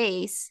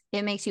space,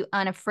 it makes you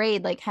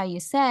unafraid, like how you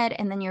said,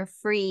 and then you're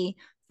free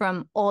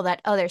from all that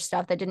other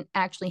stuff that didn't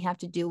actually have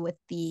to do with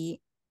the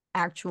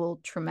actual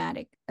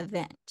traumatic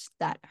event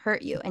that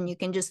hurt you, and you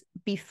can just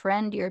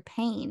befriend your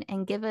pain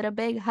and give it a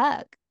big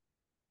hug.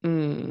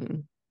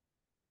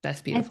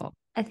 That's beautiful.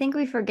 I think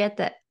we forget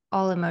that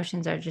all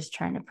emotions are just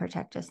trying to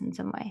protect us in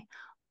some way,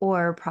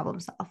 or problem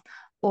solve,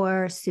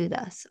 or soothe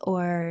us,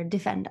 or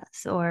defend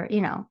us, or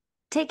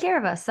take care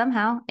of us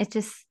somehow. It's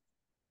just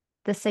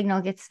the signal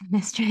gets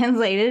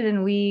mistranslated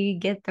and we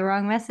get the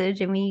wrong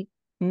message, and we,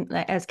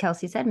 as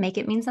Kelsey said, make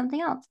it mean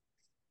something else.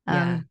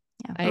 I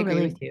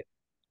agree with you.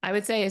 I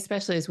would say,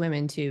 especially as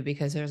women too,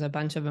 because there's a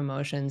bunch of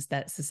emotions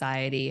that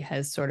society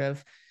has sort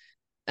of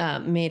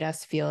made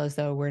us feel as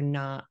though we're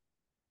not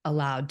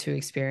allowed to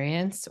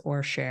experience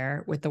or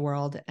share with the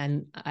world.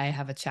 And I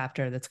have a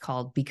chapter that's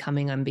called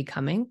Becoming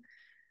Unbecoming.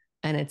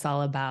 And it's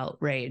all about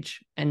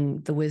rage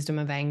and the wisdom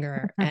of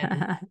anger.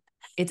 And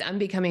it's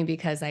unbecoming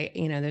because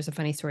there's a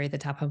funny story at the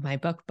top of my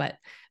book, but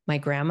my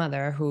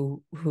grandmother,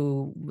 who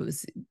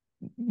was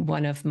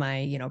one of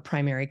my,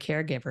 primary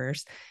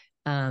caregivers,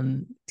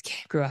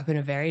 grew up in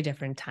a very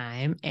different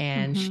time.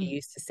 And she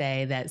used to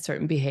say that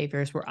certain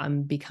behaviors were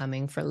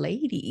unbecoming for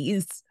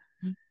ladies,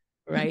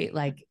 right?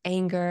 Like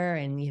anger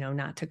and,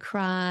 not to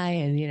cry.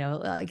 And,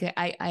 like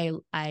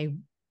I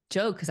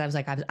joke because I was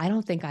like, I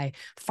don't think I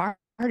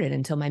farted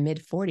until my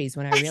mid 40s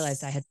when I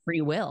realized I had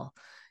free will.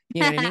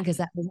 You know what I mean? Because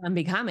that was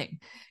unbecoming,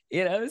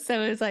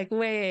 So it's like,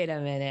 wait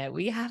a minute,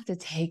 we have to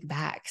take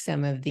back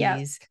some of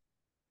these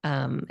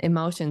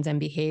emotions and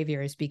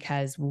behaviors,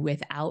 because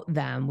without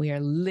them, we are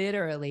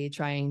literally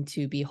trying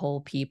to be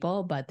whole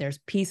people, but there's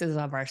pieces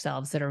of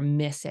ourselves that are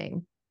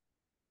missing.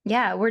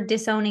 Yeah, we're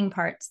disowning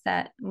parts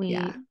that we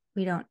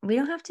don't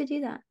have to do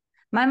that.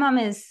 My mom,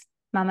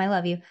 I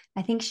love you.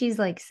 I think she's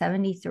like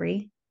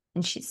 73.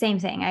 And same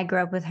thing. I grew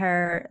up with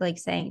her like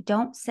saying,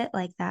 don't sit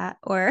like that.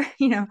 Or,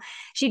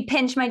 she'd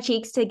pinch my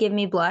cheeks to give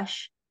me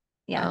blush.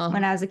 Yeah.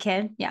 When I was a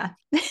kid. Yeah.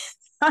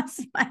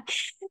 That's my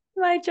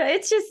choice.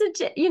 It's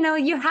just,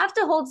 you have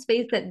to hold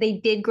space that they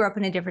did grow up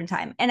in a different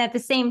time. And at the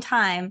same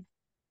time,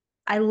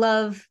 I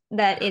love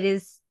that it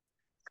is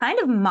kind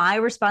of my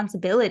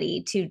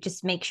responsibility to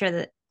just make sure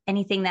that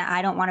anything that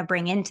I don't want to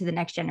bring into the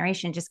next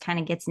generation just kind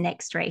of gets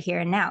nixed right here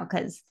and now.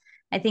 Because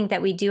I think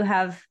that we do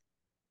have,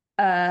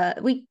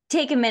 we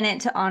take a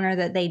minute to honor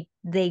that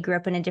they grew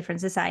up in a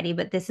different society,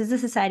 but this is the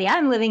society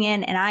I'm living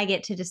in, and I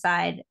get to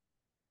decide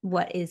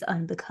what is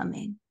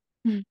unbecoming.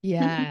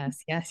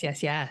 Yes, yes,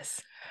 yes,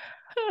 yes.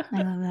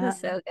 I love that.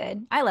 That's so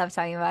good. I love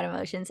talking about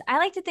emotions. I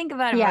like to think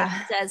about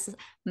emotions as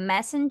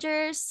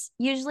messengers,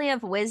 usually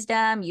of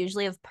wisdom,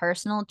 usually of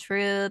personal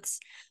truths,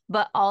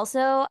 but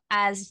also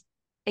as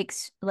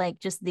like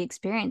just the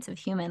experience of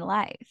human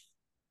life.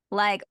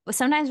 Like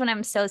sometimes when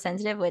I'm so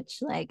sensitive, which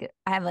like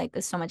I have like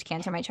so much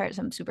cancer in my chart,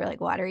 so I'm super like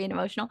watery and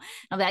emotional.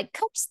 I'll be like,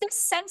 coach this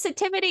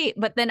sensitivity.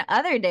 But then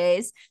other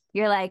days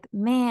you're like,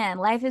 man,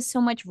 life is so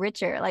much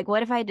richer. Like,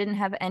 what if I didn't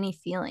have any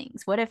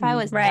feelings? What if I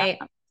was right?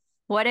 dumb?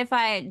 What if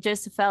I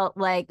just felt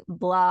like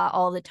blah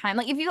all the time?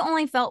 Like if you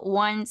only felt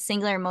one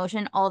singular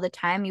emotion all the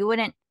time, you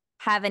wouldn't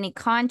have any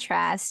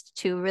contrast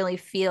to really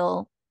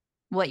feel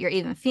what you're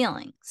even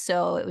feeling.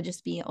 So it would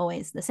just be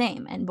always the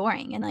same and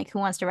boring. And like, who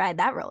wants to ride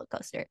that roller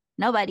coaster?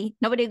 Nobody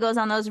goes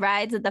on those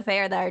rides at the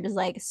fair that are just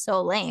like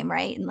so lame,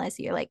 right? Unless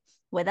you're like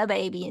with a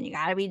baby and you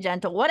gotta be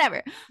gentle,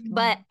 whatever.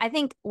 But I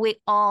think we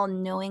all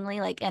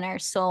knowingly, like in our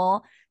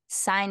soul,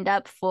 signed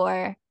up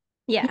for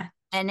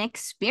an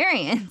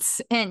experience,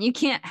 and you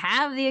can't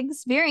have the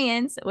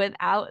experience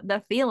without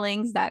the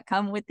feelings that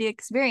come with the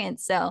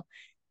experience. So,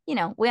 you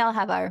know, we all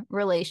have our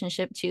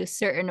relationship to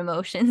certain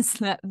emotions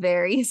that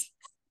varies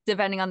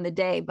depending on the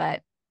day,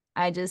 but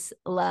I just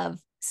love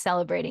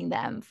celebrating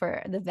them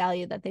for the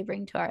value that they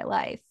bring to our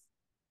life.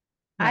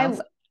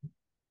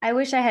 I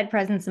wish I had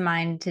presence of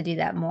mind to do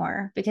that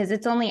more, because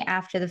it's only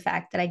after the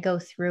fact that I go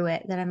through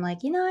it that I'm like,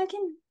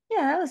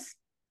 that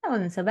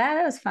wasn't so bad.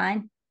 That was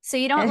fine. So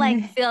you don't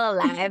like feel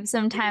alive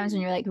sometimes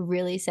when you're like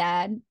really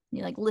sad.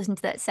 You like listen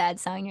to that sad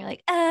song. And you're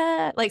like,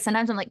 like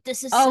sometimes I'm like,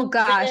 this is so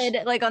good,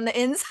 like on the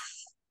inside.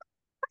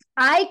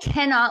 I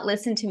cannot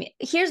listen to me.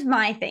 Here's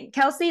my thing.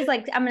 Kelsey's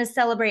like, I'm going to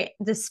celebrate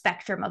the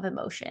spectrum of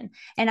emotion.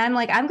 And I'm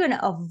like, I'm going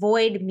to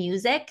avoid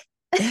music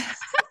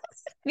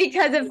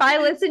because if I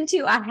listen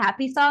to a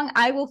happy song,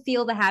 I will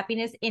feel the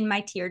happiness in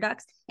my tear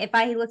ducts. If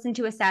I listen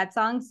to a sad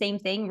song, same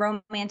thing.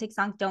 Romantic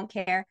songs, don't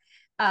care.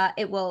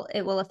 It will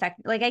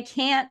affect, like, I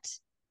can't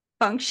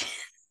function.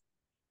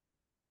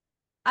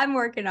 I'm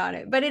working on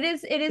it, but it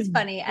is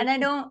funny. And I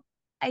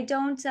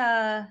don't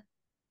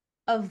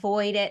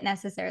avoid it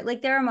necessarily.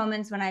 Like there are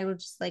moments when I would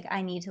just like,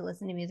 I need to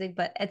listen to music,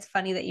 but it's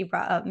funny that you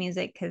brought up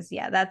music, because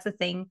that's the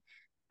thing.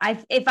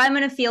 If I'm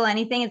going to feel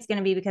anything, it's going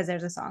to be because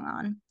there's a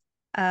song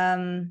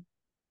on.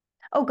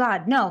 Oh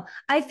God, no,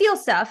 I feel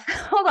stuff.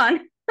 Hold on.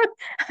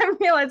 I'm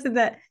realizing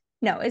that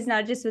no, it's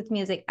not just with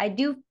music. I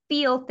do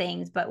feel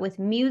things, but with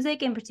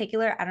music in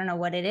particular, I don't know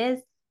what it is.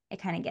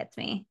 It kind of gets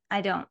me.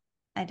 I don't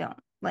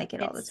like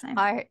it all the time.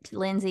 Art,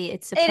 Lindsay.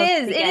 It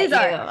is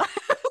art.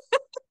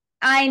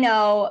 I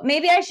know.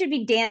 Maybe I should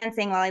be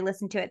dancing while I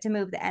listen to it to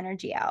move the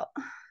energy out.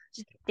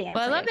 Just dance.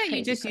 Well, I love that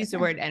you just use the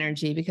word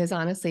energy, because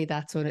honestly,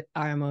 that's what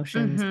our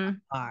emotions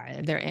are.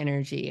 They're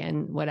energy.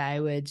 And what I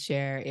would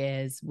share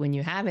is when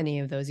you have any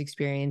of those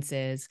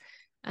experiences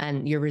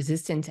and you're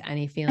resistant to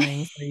any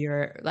feelings, or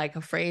you're like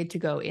afraid to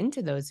go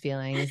into those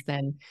feelings,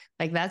 then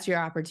like that's your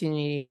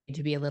opportunity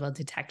to be a little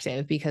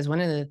detective, because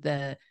one of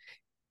the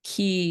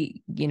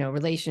key,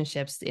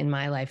 relationships in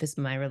my life is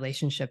my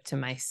relationship to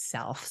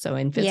myself. So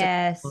in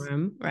physical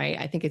form, right?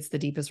 I think it's the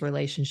deepest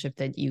relationship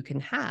that you can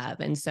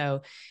have. And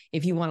so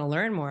if you want to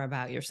learn more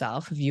about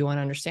yourself, if you want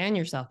to understand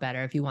yourself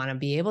better, if you want to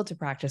be able to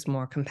practice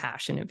more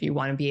compassion, if you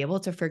want to be able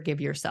to forgive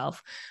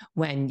yourself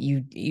when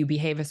you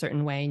behave a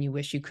certain way and you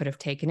wish you could have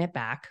taken it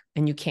back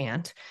and you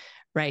can't,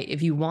 right?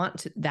 If you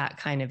want that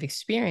kind of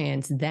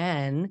experience,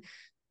 then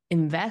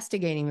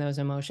investigating those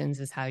emotions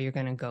is how you're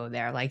going to go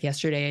there. Like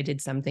yesterday, I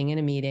did something in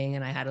a meeting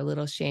and I had a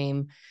little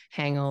shame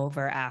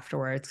hangover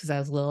afterwards because I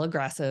was a little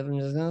aggressive. I'm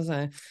just going to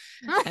say,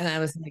 and I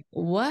was like,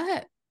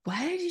 what?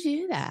 Why did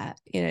you do that?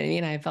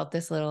 I felt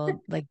this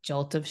little like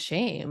jolt of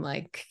shame.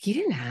 Like, you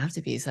didn't have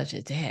to be such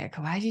a dick.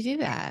 Why'd you do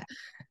that?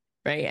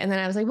 Right. And then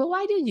I was like, well,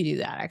 why did you do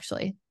that?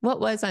 Actually, what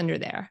was under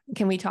there?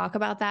 Can we talk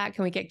about that?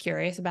 Can we get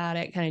curious about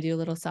it? Can I do a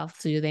little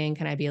self-soothing?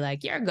 Can I be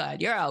like, you're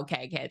good, you're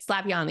okay, kid,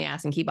 slap you on the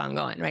ass and keep on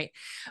going. Right.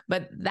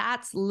 But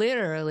that's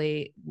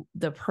literally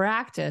the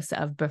practice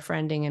of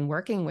befriending and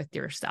working with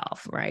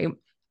yourself. Right.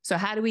 So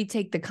how do we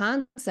take the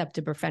concept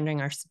of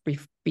befriending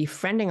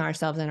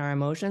ourselves and our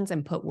emotions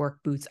and put work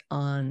boots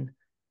on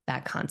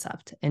that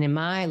concept? And in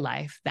my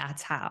life,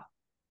 that's how.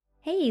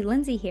 Hey,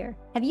 Lindsay here.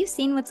 Have you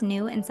seen what's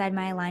new inside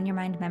my Align Your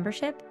Mind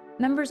membership?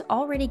 Members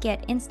already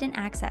get instant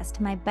access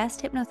to my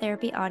best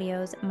hypnotherapy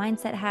audios,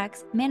 mindset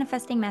hacks,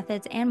 manifesting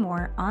methods, and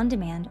more on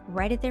demand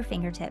right at their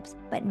fingertips.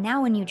 But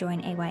now when you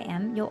join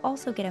AYM, you'll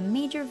also get a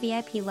major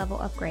VIP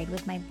level upgrade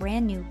with my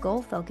brand new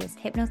goal-focused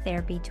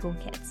hypnotherapy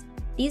toolkits.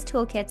 These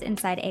toolkits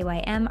inside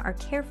AYM are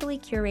carefully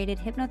curated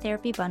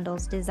hypnotherapy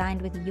bundles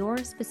designed with your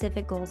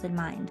specific goals in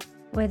mind.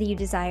 Whether you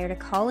desire to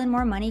call in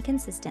more money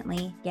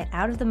consistently, get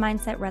out of the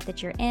mindset rut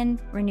that you're in,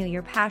 renew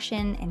your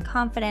passion and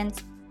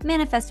confidence,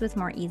 manifest with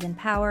more ease and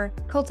power,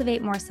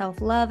 cultivate more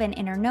self-love and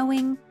inner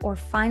knowing, or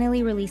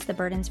finally release the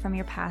burdens from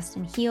your past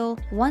and heal,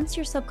 once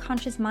your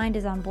subconscious mind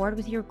is on board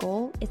with your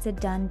goal, it's a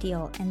done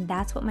deal, and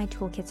that's what my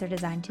toolkits are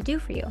designed to do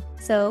for you.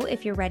 So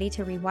if you're ready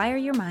to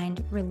rewire your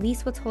mind,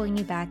 release what's holding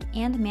you back,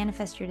 and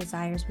manifest your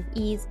desires with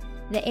ease,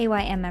 the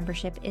AYM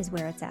membership is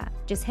where it's at.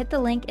 Just hit the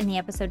link in the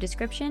episode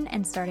description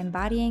and start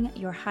embodying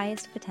your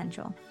highest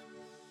potential.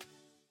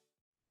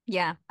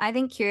 Yeah, I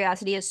think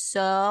curiosity is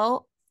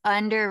so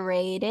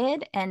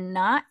underrated and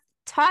not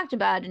talked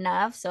about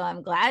enough. So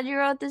I'm glad you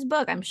wrote this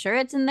book. I'm sure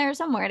it's in there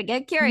somewhere to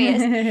get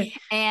curious.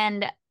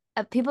 And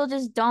people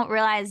just don't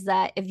realize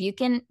that if you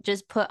can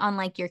just put on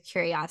like your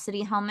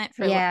curiosity helmet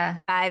for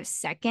like 5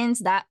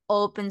 seconds, that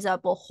opens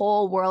up a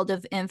whole world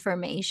of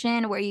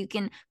information where you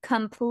can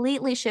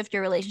completely shift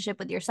your relationship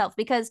with yourself.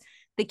 Because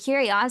the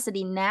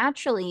curiosity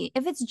naturally,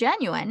 if it's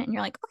genuine and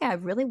you're like, okay, I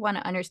really want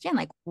to understand,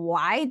 like,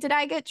 why did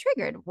I get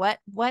triggered? What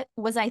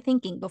was I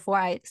thinking before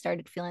I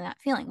started feeling that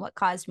feeling? What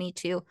caused me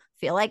to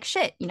feel like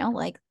shit? You know,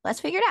 like,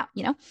 let's figure it out,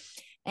 you know?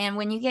 And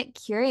when you get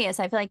curious,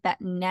 I feel like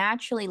that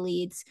naturally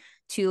leads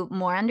to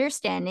more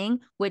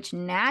understanding, which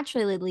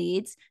naturally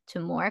leads to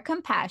more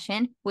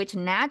compassion, which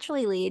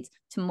naturally leads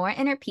to more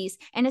inner peace.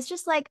 And it's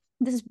just like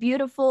this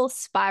beautiful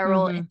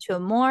spiral into a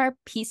more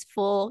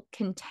peaceful,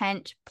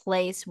 content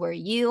place where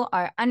you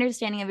are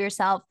understanding of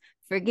yourself,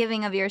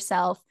 forgiving of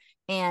yourself,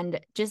 and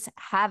just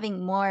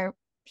having more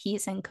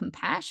peace and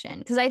compassion.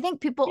 Because I think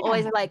people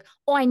always are like,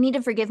 oh, I need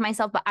to forgive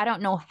myself, but I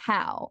don't know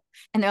how.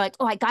 And they're like,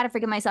 oh, I got to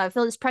forgive myself. I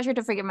feel this pressure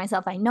to forgive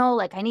myself. I know,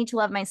 like, I need to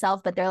love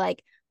myself. But they're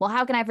like, well,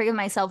 how can I forgive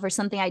myself for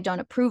something I don't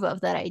approve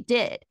of that I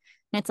did?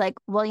 And it's like,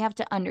 well, you have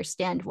to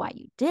understand why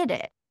you did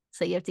it.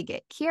 So you have to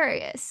get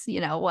curious, you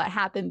know, what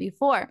happened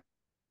before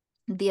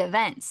the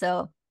event.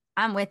 So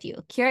I'm with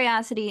you.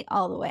 Curiosity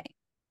all the way.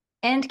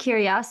 And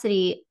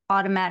curiosity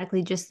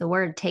automatically, just the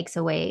word, takes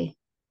away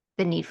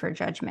the need for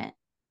judgment.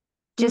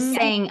 Just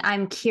saying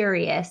I'm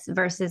curious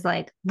versus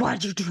like,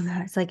 why'd you do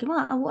that? It's like,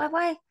 well,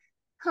 why?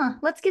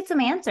 Let's get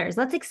some answers.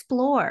 Let's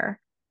explore,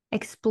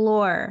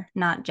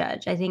 not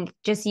judge. I think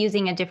just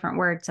using a different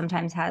word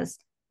sometimes has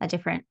a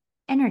different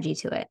energy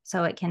to it.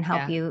 So it can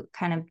help you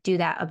kind of do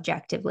that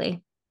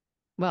objectively.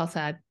 Well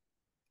said.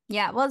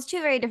 Yeah, well, it's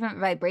two very different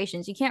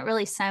vibrations. You can't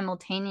really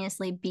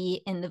simultaneously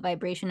be in the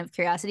vibration of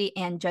curiosity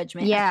and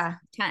judgment at the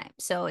same time.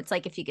 So it's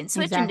like if you can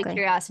switch into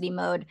curiosity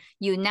mode,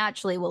 you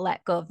naturally will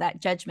let go of that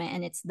judgment,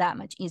 and it's that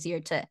much easier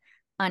to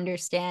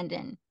understand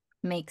and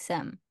make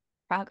some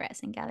progress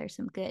and gather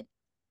some good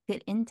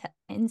insight.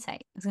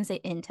 I was going to say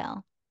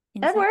intel.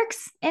 That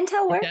works.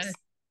 Intel works.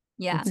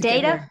 Yeah.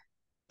 Data.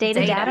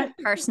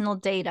 Personal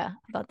data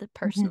about the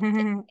personal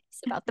database,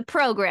 about the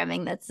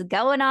programming that's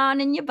going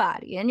on in your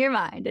body and your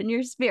mind and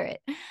your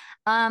spirit.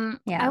 I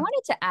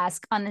wanted to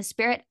ask, on the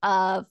spirit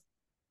of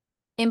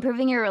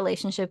improving your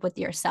relationship with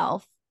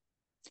yourself,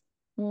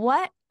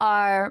 what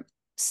are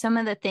some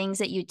of the things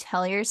that you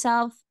tell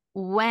yourself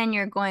when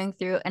you're going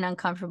through an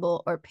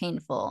uncomfortable or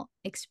painful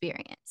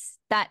experience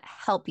that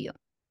help you?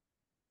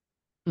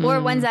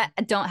 Or ones that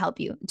don't help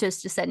you,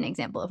 just to set an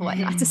example of what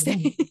not to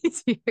say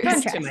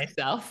to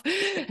myself.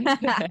 I'm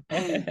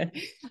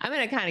going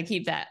to kind of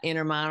keep that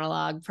inner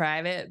monologue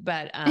private,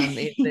 but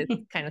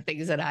it's kind of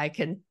things that I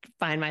can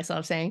find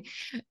myself saying.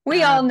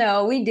 We all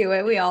know, we do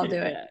it. We all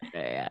do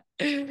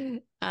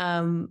it.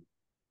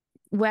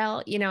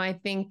 Well, you know, I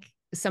think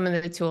some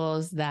of the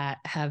tools that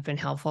have been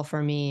helpful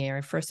for me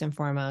are, first and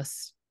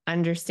foremost,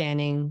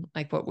 understanding,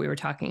 like what we were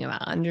talking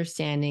about,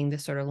 understanding the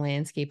sort of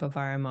landscape of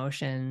our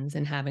emotions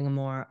and having a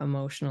more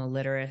emotional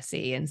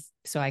literacy. And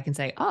so I can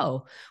say,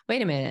 oh,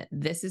 wait a minute,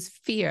 this is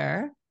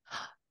fear.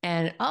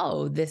 And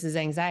oh, this is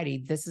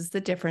anxiety. This is the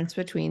difference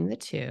between the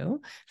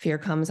two. Fear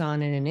comes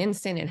on in an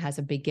instant. It has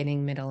a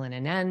beginning, middle, and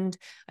an end.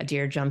 A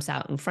deer jumps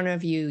out in front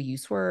of you. You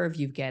swerve.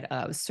 You get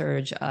a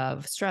surge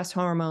of stress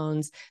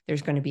hormones.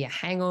 There's going to be a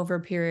hangover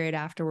period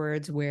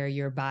afterwards where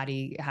your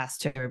body has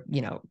to,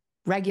 you know,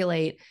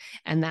 regulate.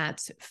 And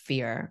that's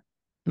fear.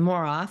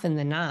 More often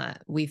than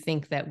not, we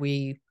think that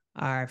we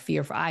are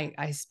fearful.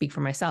 I speak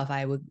for myself.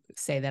 I would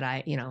say that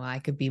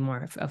I could be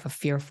more of a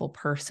fearful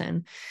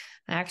person.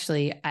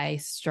 Actually, I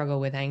struggle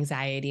with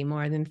anxiety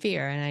more than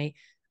fear. And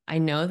I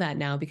know that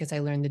now because I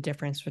learned the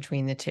difference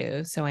between the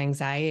two. So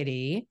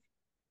anxiety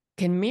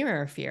can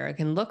mirror fear. It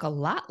can look a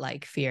lot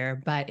like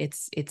fear, but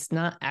it's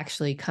not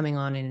actually coming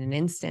on in an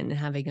instant and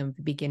having a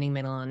beginning,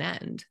 middle, and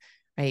end,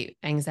 right?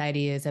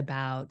 Anxiety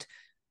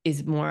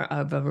is more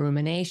of a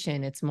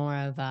rumination. It's more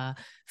of a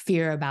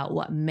fear about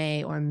what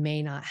may or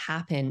may not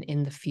happen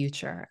in the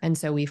future. And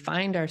so we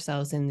find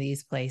ourselves in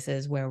these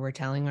places where we're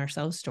telling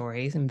ourselves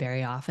stories, and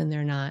very often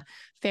they're not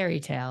fairy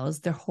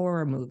tales, they're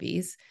horror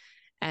movies.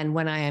 And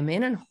when I am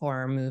in a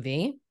horror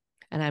movie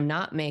and I'm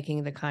not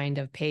making the kind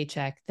of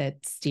paycheck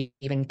that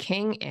Stephen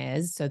King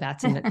is, so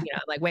that's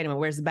like, wait a minute,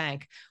 where's the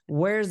bank?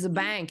 Where's the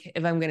bank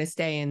if I'm going to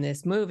stay in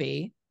this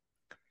movie?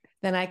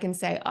 Then I can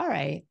say, all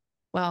right,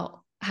 well,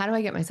 how do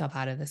I get myself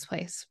out of this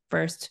place?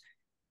 First,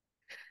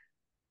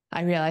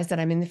 I realize that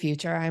I'm in the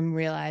future. I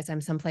realize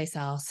I'm someplace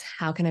else.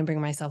 How can I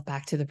bring myself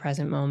back to the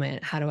present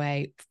moment? How do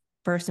I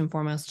first and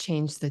foremost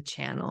change the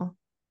channel?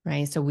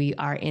 Right. So we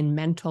are in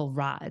mental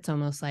rot. It's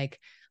almost like,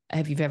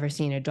 if you've ever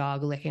seen a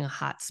dog licking a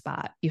hot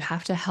spot, you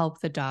have to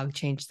help the dog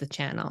change the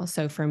channel.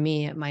 So for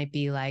me, it might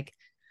be like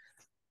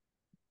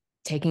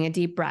taking a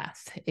deep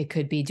breath. It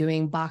could be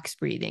doing box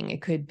breathing.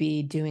 It could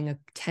be doing a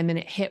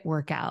 10-minute HIIT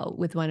workout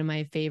with one of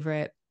my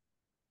favorite,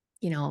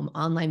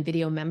 online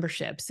video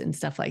memberships and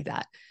stuff like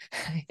that.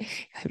 I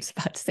was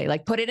about to say,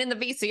 like, put it in the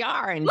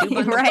VCR and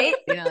do right?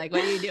 Like,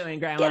 what are you doing,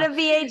 Grandma? Get a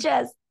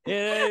VHS.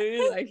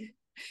 Yeah, like,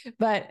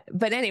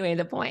 but anyway,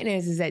 the point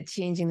is that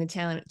changing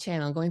the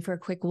channel, going for a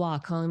quick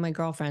walk, calling my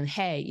girlfriend,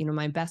 hey,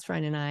 my best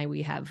friend and I,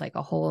 we have like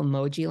a whole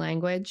emoji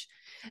language.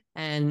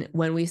 And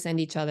when we send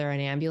each other an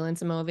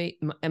ambulance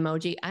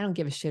emoji, I don't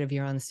give a shit if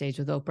you're on the stage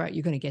with Oprah.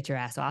 You're going to get your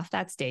ass off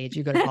that stage.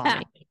 You're going to call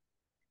me.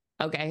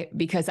 Okay.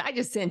 Because I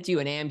just sent you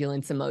an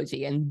ambulance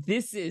emoji and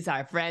this is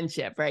our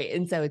friendship. Right.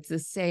 And so it's the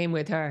same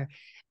with her.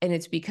 And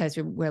it's because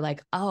we're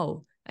like,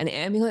 oh, an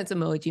ambulance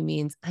emoji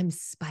means I'm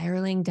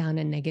spiraling down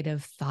a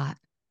negative thought,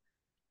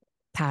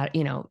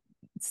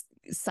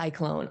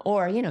 cyclone,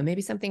 or,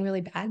 maybe something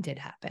really bad did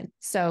happen.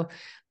 So,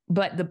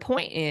 but the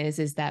point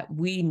is that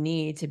we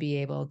need to be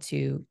able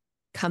to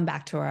come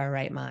back to our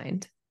right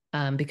mind,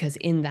 because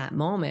in that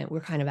moment,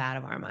 we're kind of out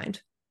of our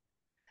mind.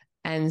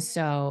 And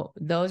so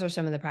those are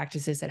some of the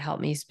practices that help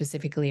me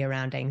specifically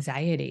around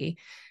anxiety.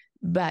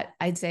 But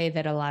I'd say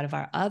that a lot of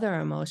our other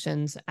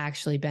emotions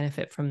actually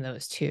benefit from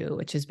those too,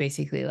 which is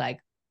basically like,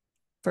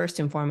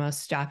 first and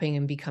foremost, stopping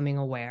and becoming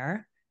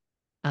aware.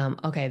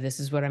 Okay, this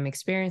is what I'm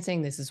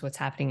experiencing. This is what's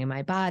happening in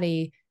my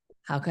body.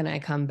 How can I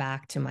come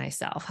back to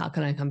myself? How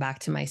can I come back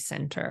to my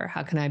center?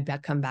 How can I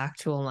come back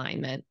to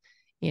alignment?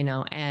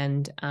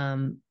 And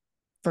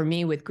for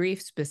me with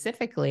grief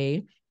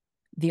specifically,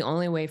 the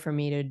only way for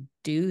me to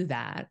do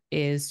that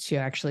is to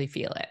actually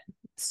feel it.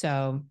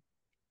 So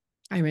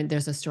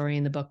there's a story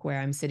in the book where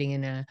I'm sitting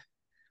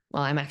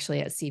I'm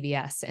actually at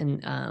CVS.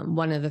 And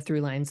one of the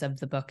through lines of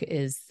the book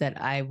is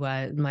that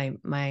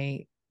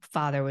my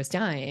father was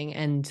dying.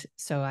 And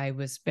so I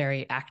was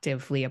very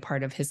actively a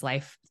part of his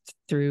life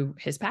through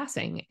his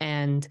passing.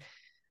 And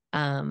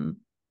my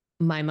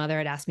mother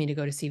had asked me to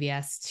go to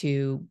CVS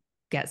to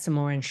get some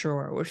more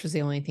Ensure, which was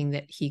the only thing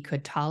that he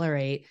could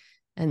tolerate.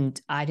 And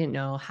I didn't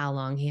know how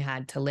long he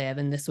had to live.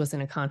 And this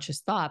wasn't a conscious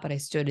thought, but I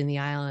stood in the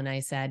aisle and I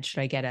said, should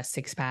I get a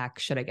 6-pack?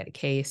 Should I get a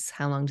case?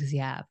 How long does he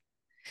have?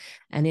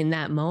 And in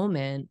that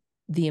moment,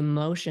 the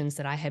emotions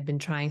that I had been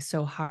trying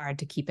so hard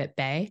to keep at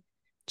bay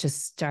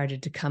just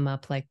started to come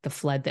up like the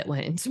flood that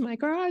went into my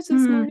garage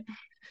this morning.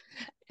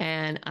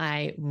 And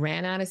I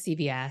ran out of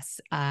CVS.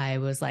 I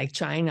was like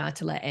trying not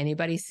to let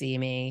anybody see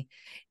me,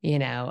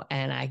 and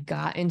I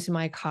got into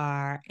my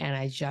car and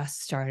I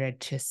just started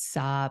to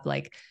sob,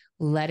 like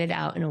let it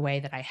out in a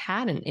way that I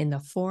hadn't in the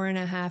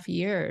 4.5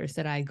 years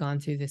that I'd gone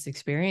through this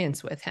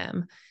experience with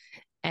him.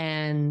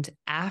 And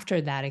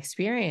after that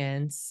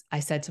experience, I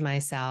said to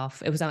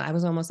myself, I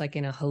was almost like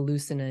in a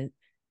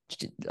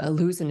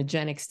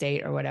hallucinogenic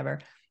state or whatever,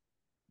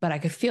 but I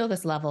could feel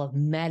this level of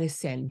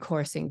medicine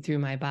coursing through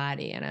my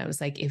body. And I was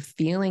like, if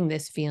feeling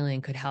this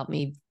feeling could help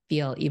me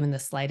feel even the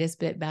slightest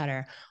bit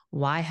better,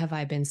 why have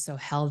I been so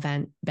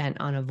bent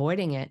on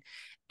avoiding it?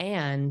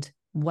 And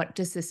what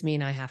does this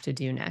mean I have to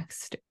do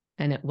next?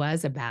 And it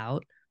was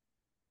about,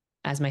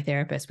 as my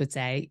therapist would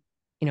say,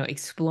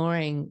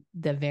 exploring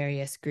the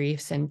various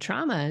griefs and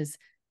traumas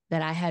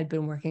that I had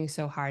been working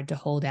so hard to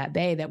hold at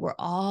bay that were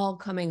all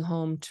coming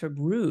home to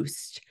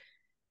roost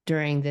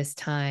during this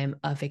time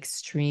of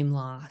extreme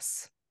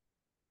loss.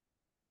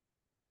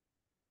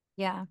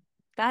 Yeah,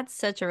 that's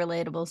such a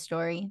relatable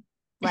story.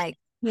 Like,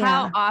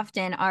 how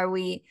often are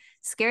we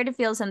scared to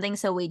feel something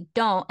so we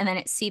don't, and then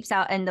it seeps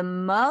out in the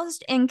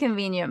most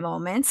inconvenient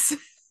moments,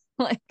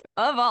 like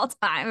of all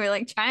time. We're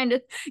like trying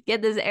to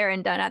get this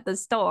errand done at the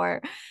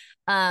store.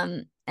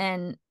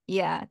 And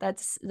yeah,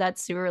 that's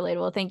super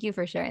relatable. Thank you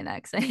for sharing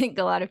that, because I think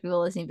a lot of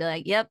people listening be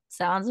like, yep,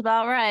 sounds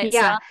about right.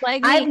 Yeah, sounds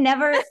like me.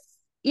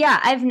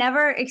 I've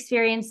never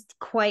experienced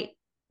quite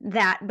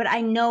that, but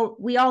I know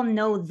we all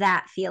know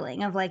that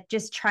feeling of like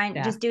just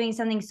just doing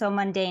something so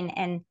mundane,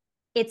 and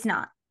it's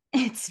not.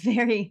 It's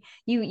very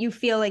you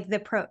feel like the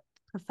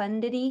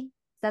profundity. Is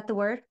that the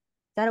word? Is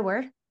that a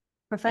word?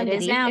 Profundity.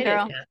 It is now,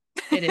 girl.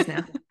 It is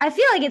now. I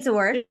feel like it's a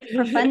word,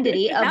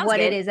 profundity of what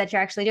it is that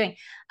you're actually doing.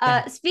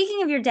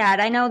 Speaking of your dad,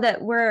 I know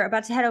that we're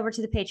about to head over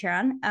to the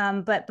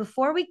Patreon. But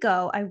before we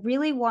go, I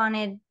really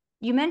wanted,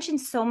 you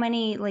mentioned so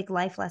many like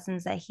life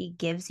lessons that he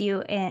gives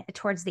you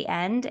towards the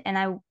end. And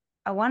I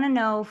want to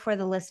know for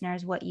the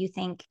listeners what you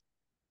think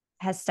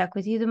has stuck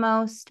with you the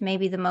most,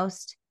 maybe the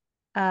most,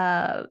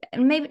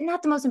 maybe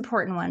not the most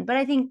important one, but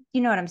I think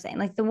you know what I'm saying.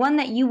 Like the one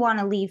that you want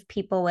to leave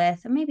people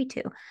with, or maybe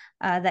two,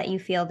 that you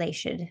feel they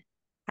should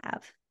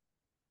have.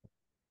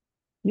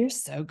 You're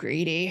so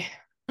greedy.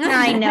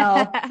 I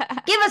know.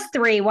 Give us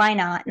 3. Why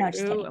not? No,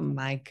 just kidding. Oh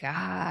my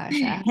gosh.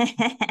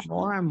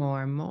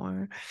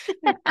 More.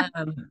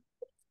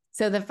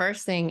 So the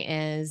first thing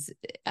is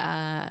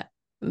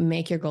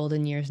make your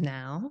golden years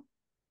now.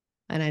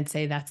 And I'd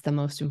say that's the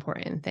most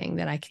important thing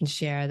that I can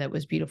share that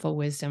was beautiful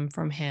wisdom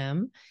from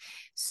him.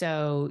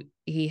 So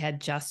he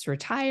had just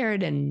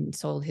retired and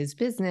sold his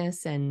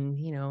business. And,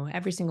 you know,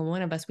 every single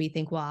one of us, we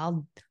think,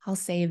 well, I'll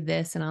save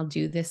this and I'll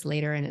do this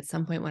later. And at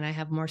some point when I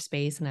have more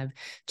space and I've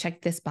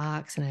checked this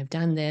box and I've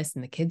done this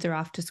and the kids are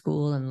off to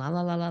school and la,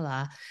 la, la, la,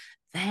 la,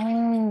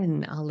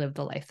 then I'll live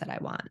the life that I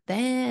want.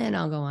 Then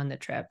I'll go on the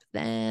trip.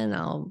 Then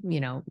I'll, you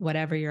know,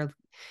 whatever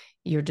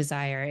your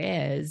desire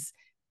is.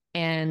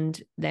 And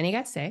then he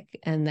got sick,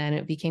 and then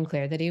it became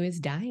clear that he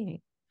was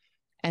dying.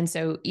 And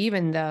so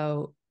even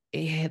though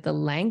the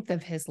length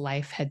of his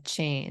life had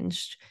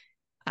changed,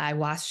 I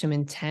watched him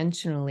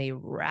intentionally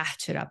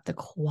ratchet up the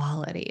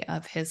quality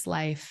of his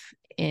life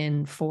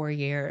in 4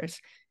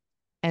 years.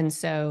 And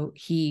so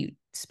he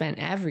spent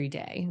every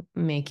day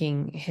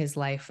making his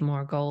life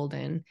more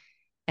golden.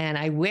 And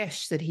I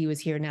wish that he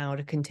was here now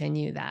to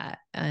continue that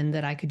and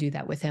that I could do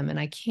that with him. And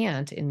I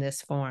can't in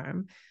this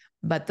form.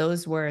 But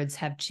those words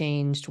have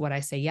changed what I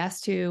say yes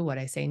to, what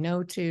I say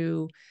no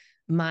to.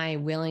 My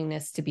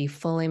willingness to be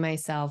fully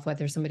myself,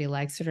 whether somebody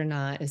likes it or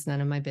not, is none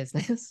of my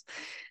business,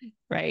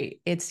 right?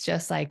 It's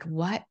just like,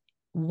 what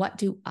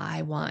do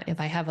I want?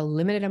 If I have a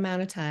limited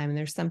amount of time, and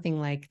there's something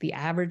like the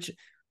average,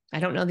 I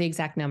don't know the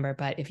exact number,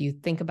 but if you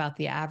think about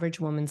the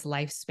average woman's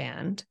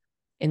lifespan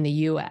in the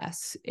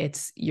US,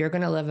 you're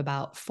going to live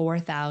about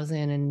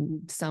 4,000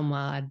 and some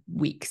odd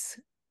weeks.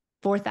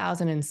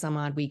 4,000 and some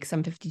odd weeks.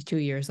 I'm 52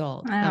 years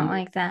old. I don't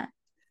like that.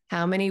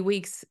 How many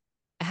weeks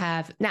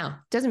now,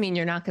 doesn't mean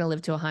you're not going to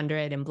live to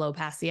 100 and blow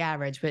past the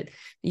average, but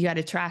you got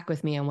to track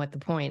with me on what the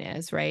point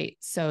is, right?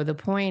 So the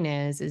point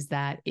is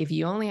that if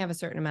you only have a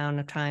certain amount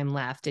of time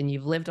left and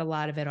you've lived a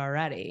lot of it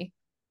already,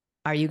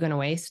 are you going to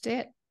waste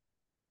it?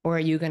 Or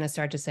are you going to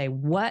start to say,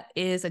 what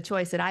is a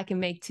choice that I can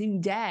make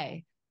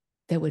today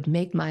that would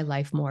make my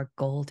life more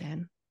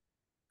golden?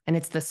 And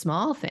it's the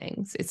small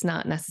things. It's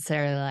not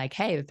necessarily like,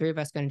 hey, the three of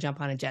us are going to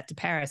jump on a jet to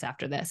Paris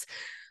after this.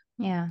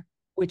 Yeah.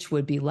 Which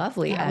would be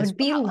lovely. That would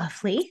be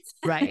lovely.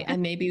 Right.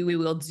 And maybe we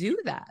will do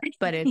that.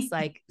 But it's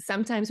like,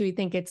 sometimes we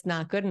think it's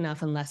not good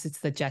enough unless it's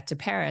the jet to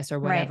Paris or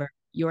whatever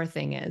your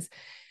thing is.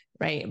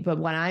 Right. But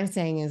what I'm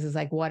saying is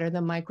like, what are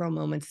the micro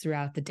moments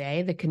throughout the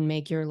day that can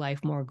make your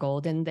life more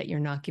golden that you're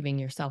not giving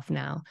yourself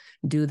now?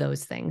 Do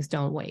those things.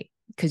 Don't wait.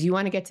 Because you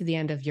want to get to the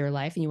end of your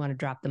life and you want to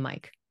drop the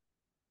mic.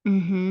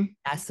 Mm-hmm.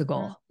 That's the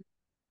goal.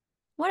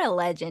 What a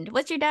legend.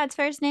 What's your dad's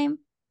first name?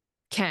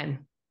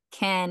 Ken.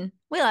 Ken.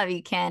 We love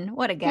you, Ken.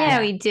 What a guy. Yeah,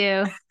 we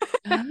do.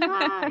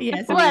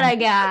 Yes. What a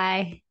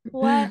guy.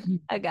 What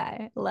a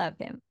guy. Love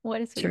him.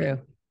 What a sweet True.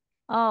 guy.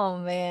 Oh,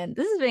 man.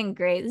 This has been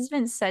great. This has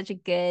been such a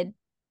good,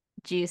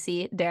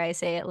 juicy, dare I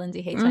say it,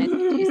 Lindsay hates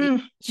my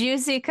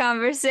juicy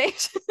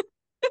conversation.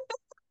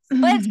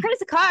 But it's Kris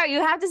Carr.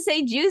 You have to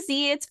say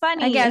juicy. It's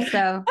funny. I guess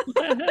so.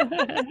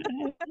 I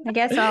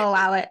guess I'll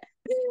allow it.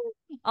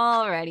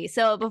 Alrighty.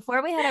 So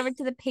before we head over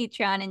to the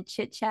Patreon and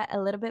chit chat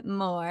a little bit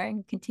more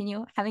and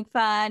continue having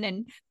fun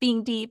and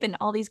being deep and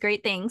all these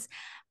great things,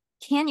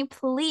 can you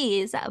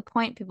please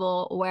point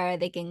people where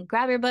they can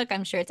grab your book?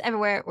 I'm sure it's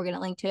everywhere. We're going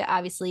to link to it,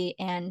 obviously,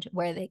 and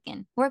where they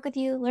can work with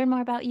you, learn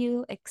more about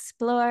you,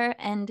 explore,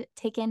 and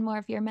take in more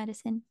of your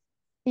medicine.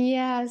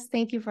 Yes.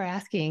 Thank you for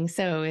asking.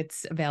 So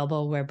it's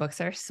available where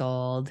books are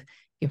sold.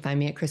 You can find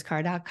me at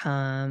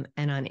kriscarr.com,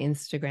 and on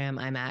Instagram,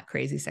 I'm at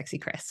Crazy Sexy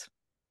Kris.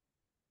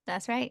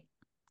 That's right.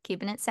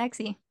 Keeping it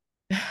sexy.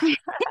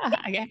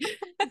 Okay.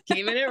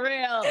 Keeping it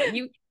real.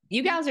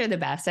 You guys are the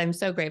best. I'm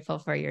so grateful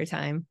for your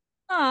time.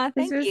 Oh,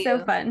 thank you. This was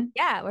so fun.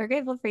 Yeah, we're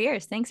grateful for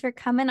yours. Thanks for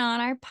coming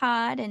on our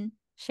pod and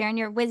sharing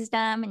your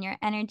wisdom and your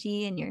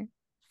energy and your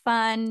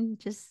fun,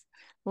 just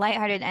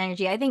lighthearted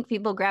energy. I think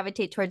people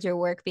gravitate towards your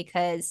work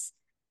because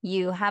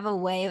you have a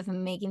way of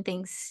making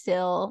things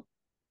still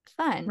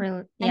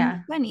fun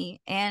and funny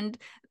and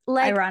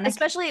like ironic.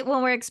 Especially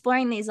when we're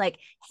exploring these like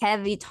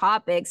heavy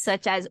topics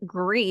such as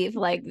grief,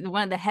 like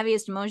one of the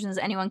heaviest emotions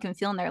anyone can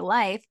feel in their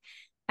life.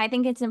 I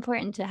think it's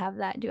important to have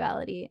that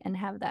duality and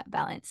have that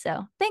balance.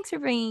 So thanks for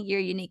bringing your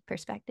unique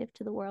perspective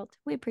to the world.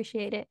 We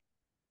appreciate it.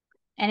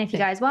 And if you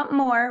guys want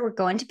more, we're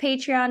going to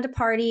Patreon to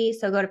party.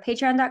 So go to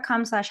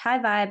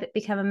patreon.com/highvibe,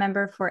 become a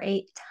member for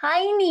a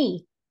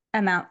tiny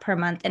amount per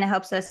month, and it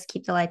helps us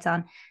keep the lights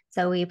on.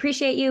 So we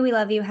appreciate you. We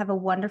love you. Have a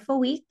wonderful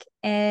week,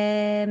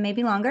 and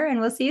maybe longer, and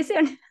we'll see you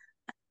soon.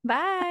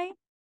 Bye.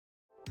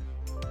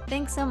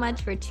 Thanks so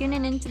much for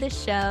tuning into the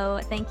show.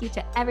 Thank you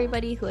to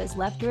everybody who has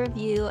left a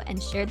review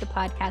and shared the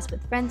podcast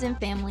with friends and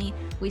family.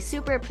 We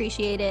super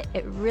appreciate it.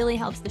 It really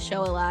helps the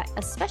show a lot,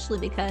 especially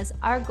because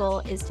our goal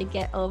is to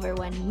get over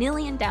 1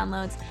 million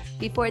downloads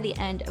before the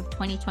end of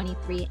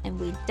 2023, and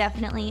we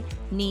definitely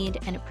need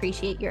and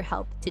appreciate your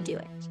help to do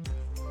it.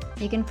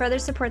 You can further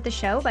support the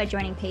show by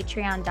joining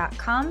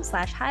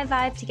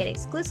patreon.com/highvibe to get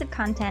exclusive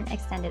content,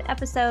 extended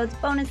episodes,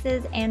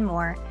 bonuses, and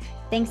more.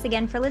 Thanks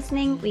again for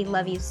listening. We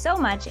love you so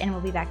much, and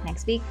we'll be back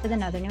next week with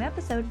another new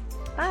episode.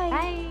 Bye.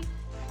 Bye.